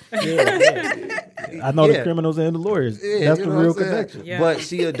criminals. I know the criminals and the lawyers. That's the real connection. Yeah. But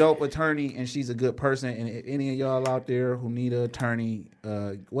she a dope attorney and she's a good person. And if any of y'all out there who need an attorney,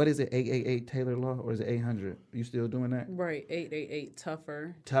 what is it, 888 Taylor Law or is it 800? You still doing that? Right, 888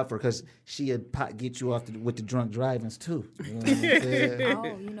 Tougher. Tougher, because she'd get you off with the drunk drivings too. You know what I'm saying?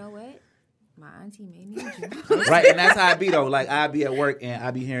 Oh, you know what? My auntie may need you. Right, and that's how I be though. Like I be at work and I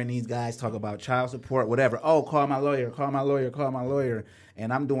be hearing these guys talk about child support, whatever. Oh, call my lawyer, call my lawyer, call my lawyer.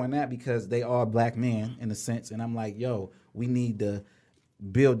 And I'm doing that because they are black men in a sense. And I'm like, yo, we need to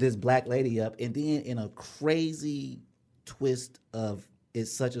build this black lady up. And then in a crazy twist of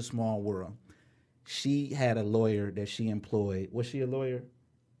it's such a small world, she had a lawyer that she employed. Was she a lawyer?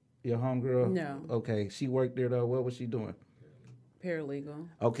 Your homegirl? No. Okay, she worked there though. What was she doing? Paralegal.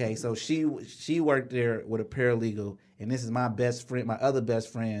 Okay, so she worked there with a paralegal, and this is my best friend, my other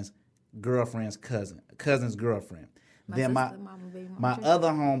best friend's girlfriend's cousin's girlfriend. Then my other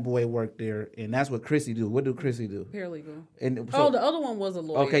homeboy worked there, and that's what Chrissy do. What do Chrissy do? Paralegal. And so, the other one was a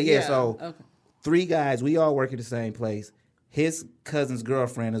lawyer. Okay, yeah. So okay. 3 guys, we all work at the same place. His cousin's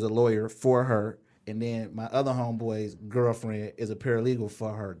girlfriend is a lawyer for her. And then my other homeboy's girlfriend is a paralegal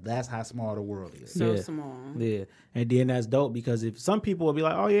for her. That's how small the world is. So small. Yeah. And then that's dope because if some people will be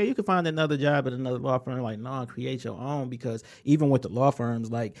like, oh, yeah, you can find another job at another law firm. Like, no, create your own. Because even with the law firms,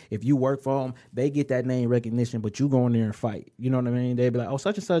 like, if you work for them, they get that name recognition, but you go in there and fight. You know what I mean? They'd be like, oh,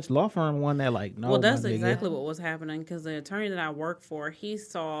 such and such law firm won that. Like, no. Well, that's exactly what was happening because the attorney that I worked for, he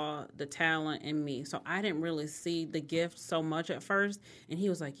saw the talent in me. So I didn't really see the gift so much at first. And he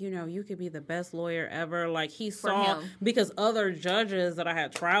was like, you could be the best lawyer ever. Like, he saw, because other judges that I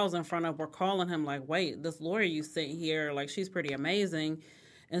had trials in front of were calling him like, wait, this lawyer you sit here, like, she's pretty amazing.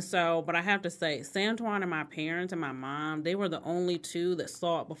 And so, but I have to say, Santuan and my parents and my mom, they were the only 2 that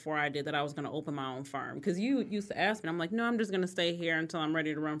saw it before I did that I was going to open my own firm. Because you used to ask me, I'm like, no, I'm just going to stay here until I'm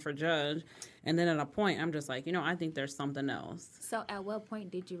ready to run for judge. And then at a point, I'm just like, I think there's something else. So at what point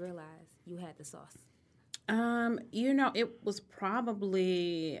did you realize you had the sauce? It was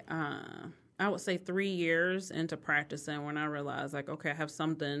probably... I would say 3 years into practicing when I realized, like, okay, I have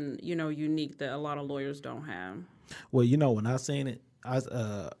something, unique that a lot of lawyers don't have. Well, when I seen it,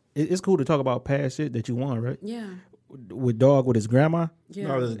 it's cool to talk about past shit that you won, right? Yeah. With Dog with his grandma? Yeah.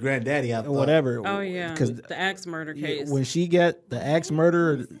 No, his granddaddy, I thought. Whatever. Oh, yeah. Because the axe murder case. When she got the axe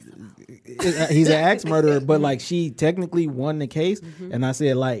murderer, he's an axe murderer, but, like, she technically won the case. Mm-hmm. And I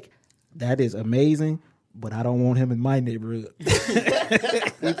said, like, that is amazing. But I don't want him in my neighborhood.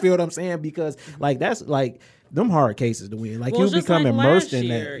 You feel what I'm saying? Because, like, that's, like, them hard cases to win. Like, you become immersed in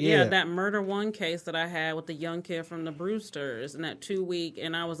that. Yeah, that murder one case that I had with the young kid from the Brewsters in that 2-week,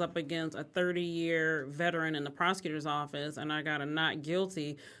 and I was up against a 30-year veteran in the prosecutor's office, and I got a not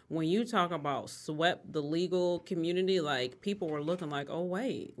guilty. When you talk about swept the legal community, like, people were looking like, oh,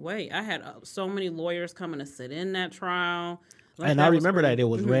 wait. I had so many lawyers coming to sit in that trial. Like, and I remember that it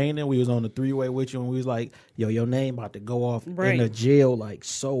was raining. We was on the 3-way with you, and we was like, "Yo, your name about to go off in the jail, like,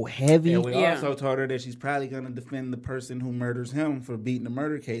 so heavy." And we also told her that she's probably going to defend the person who murders him for beating the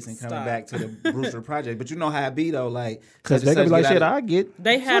murder case and coming back to the Brewster Project. But you know how it be though, like, because they gonna be like, "Shit, I get."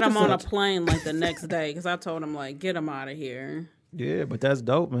 They had him on a plane like the next day because I told him like, "Get him out of here." Yeah, but that's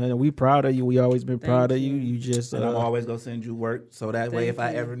dope, man. We proud of you. We always been proud of you. You just, and I'm always gonna send you work so that way if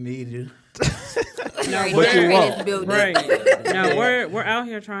I ever need you. No, but you won't. Right. No, we're out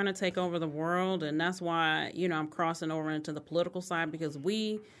here trying to take over the world, and that's why I'm crossing over into the political side because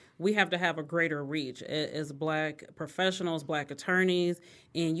we have to have a greater reach as Black professionals, Black attorneys,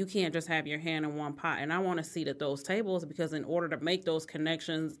 and you can't just have your hand in one pot. And I want a seat at those tables because in order to make those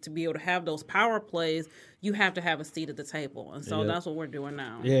connections, to be able to have those power plays, you have to have a seat at the table. And so that's what we're doing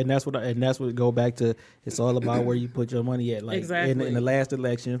now. Yeah, and that's what go back to. It's all about where you put your money at. Like exactly. In the last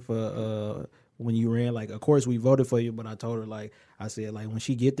election for when you ran, like, of course we voted for you, but I told her, like, I said, like, when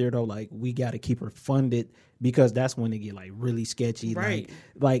she get there though, like, we got to keep her funded because that's when it get like really sketchy. Right.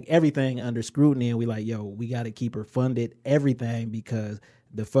 Like everything under scrutiny, and we like, yo, we got to keep her funded, everything, because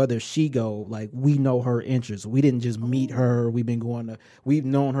the further she go, like, we know her interests. We didn't just meet her. We've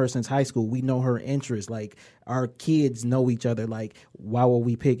known her since high school. We know her interests. Like, our kids know each other. Like, why would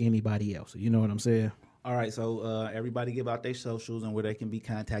we pick anybody else? You know what I'm saying? All right, so everybody give out their socials and where they can be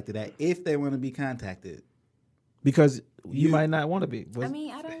contacted at if they want to be contacted. Because you might not want to be. I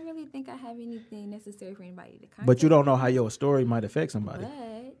mean, I don't really think I have anything necessary for anybody to contact. But you don't know how your story might affect somebody.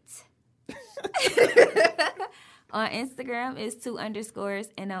 But on Instagram is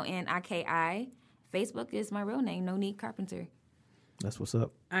 2_ NONIKI. Facebook is my real name, Nonique Carpenter. That's what's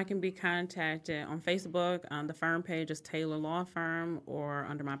up. I can be contacted on Facebook. The firm page is Taylor Law Firm, or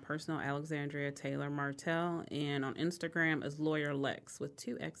under my personal Alexandria Taylor Martell. And on Instagram is Lawyer Lex with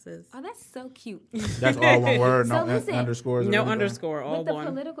 2 X's. Oh, that's so cute. That's all one word, no underscores. No underscore, all one. With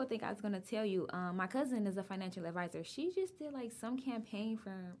the political thing I was going to tell you, my cousin is a financial advisor. She just did like some campaign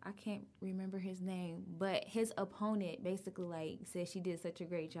firm. I can't remember his name, but his opponent basically like said she did such a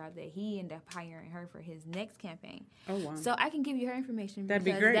great job that he ended up hiring her for his next campaign. Oh, wow. So I can give you her information. information. That'd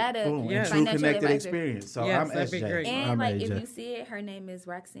be because great. That'll Boom. Yeah. And true financial connected advisor. experience. So Yes, I'm that'd be SJ. great. And I'm like AJ. if you see it, her name is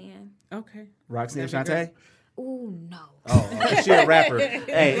Roxanne. Okay. Roxanne That'd be Shante? Ooh, no. Oh, she a rapper.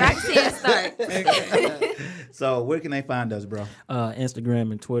 Hey. Roxanne Stark. So where can they find us, bro?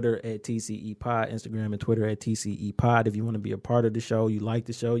 Instagram and Twitter at TCE Pod. Instagram and Twitter at TCE Pod. If you want to be a part of the show, you like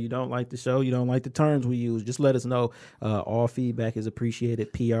the show, you don't like the show, you don't like the terms we use, just let us know. All feedback is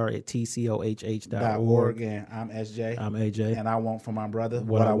appreciated. PR@tcohh.org. .org. And I'm SJ. I'm AJ. And I want for my brother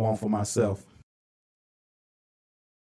what I want for myself.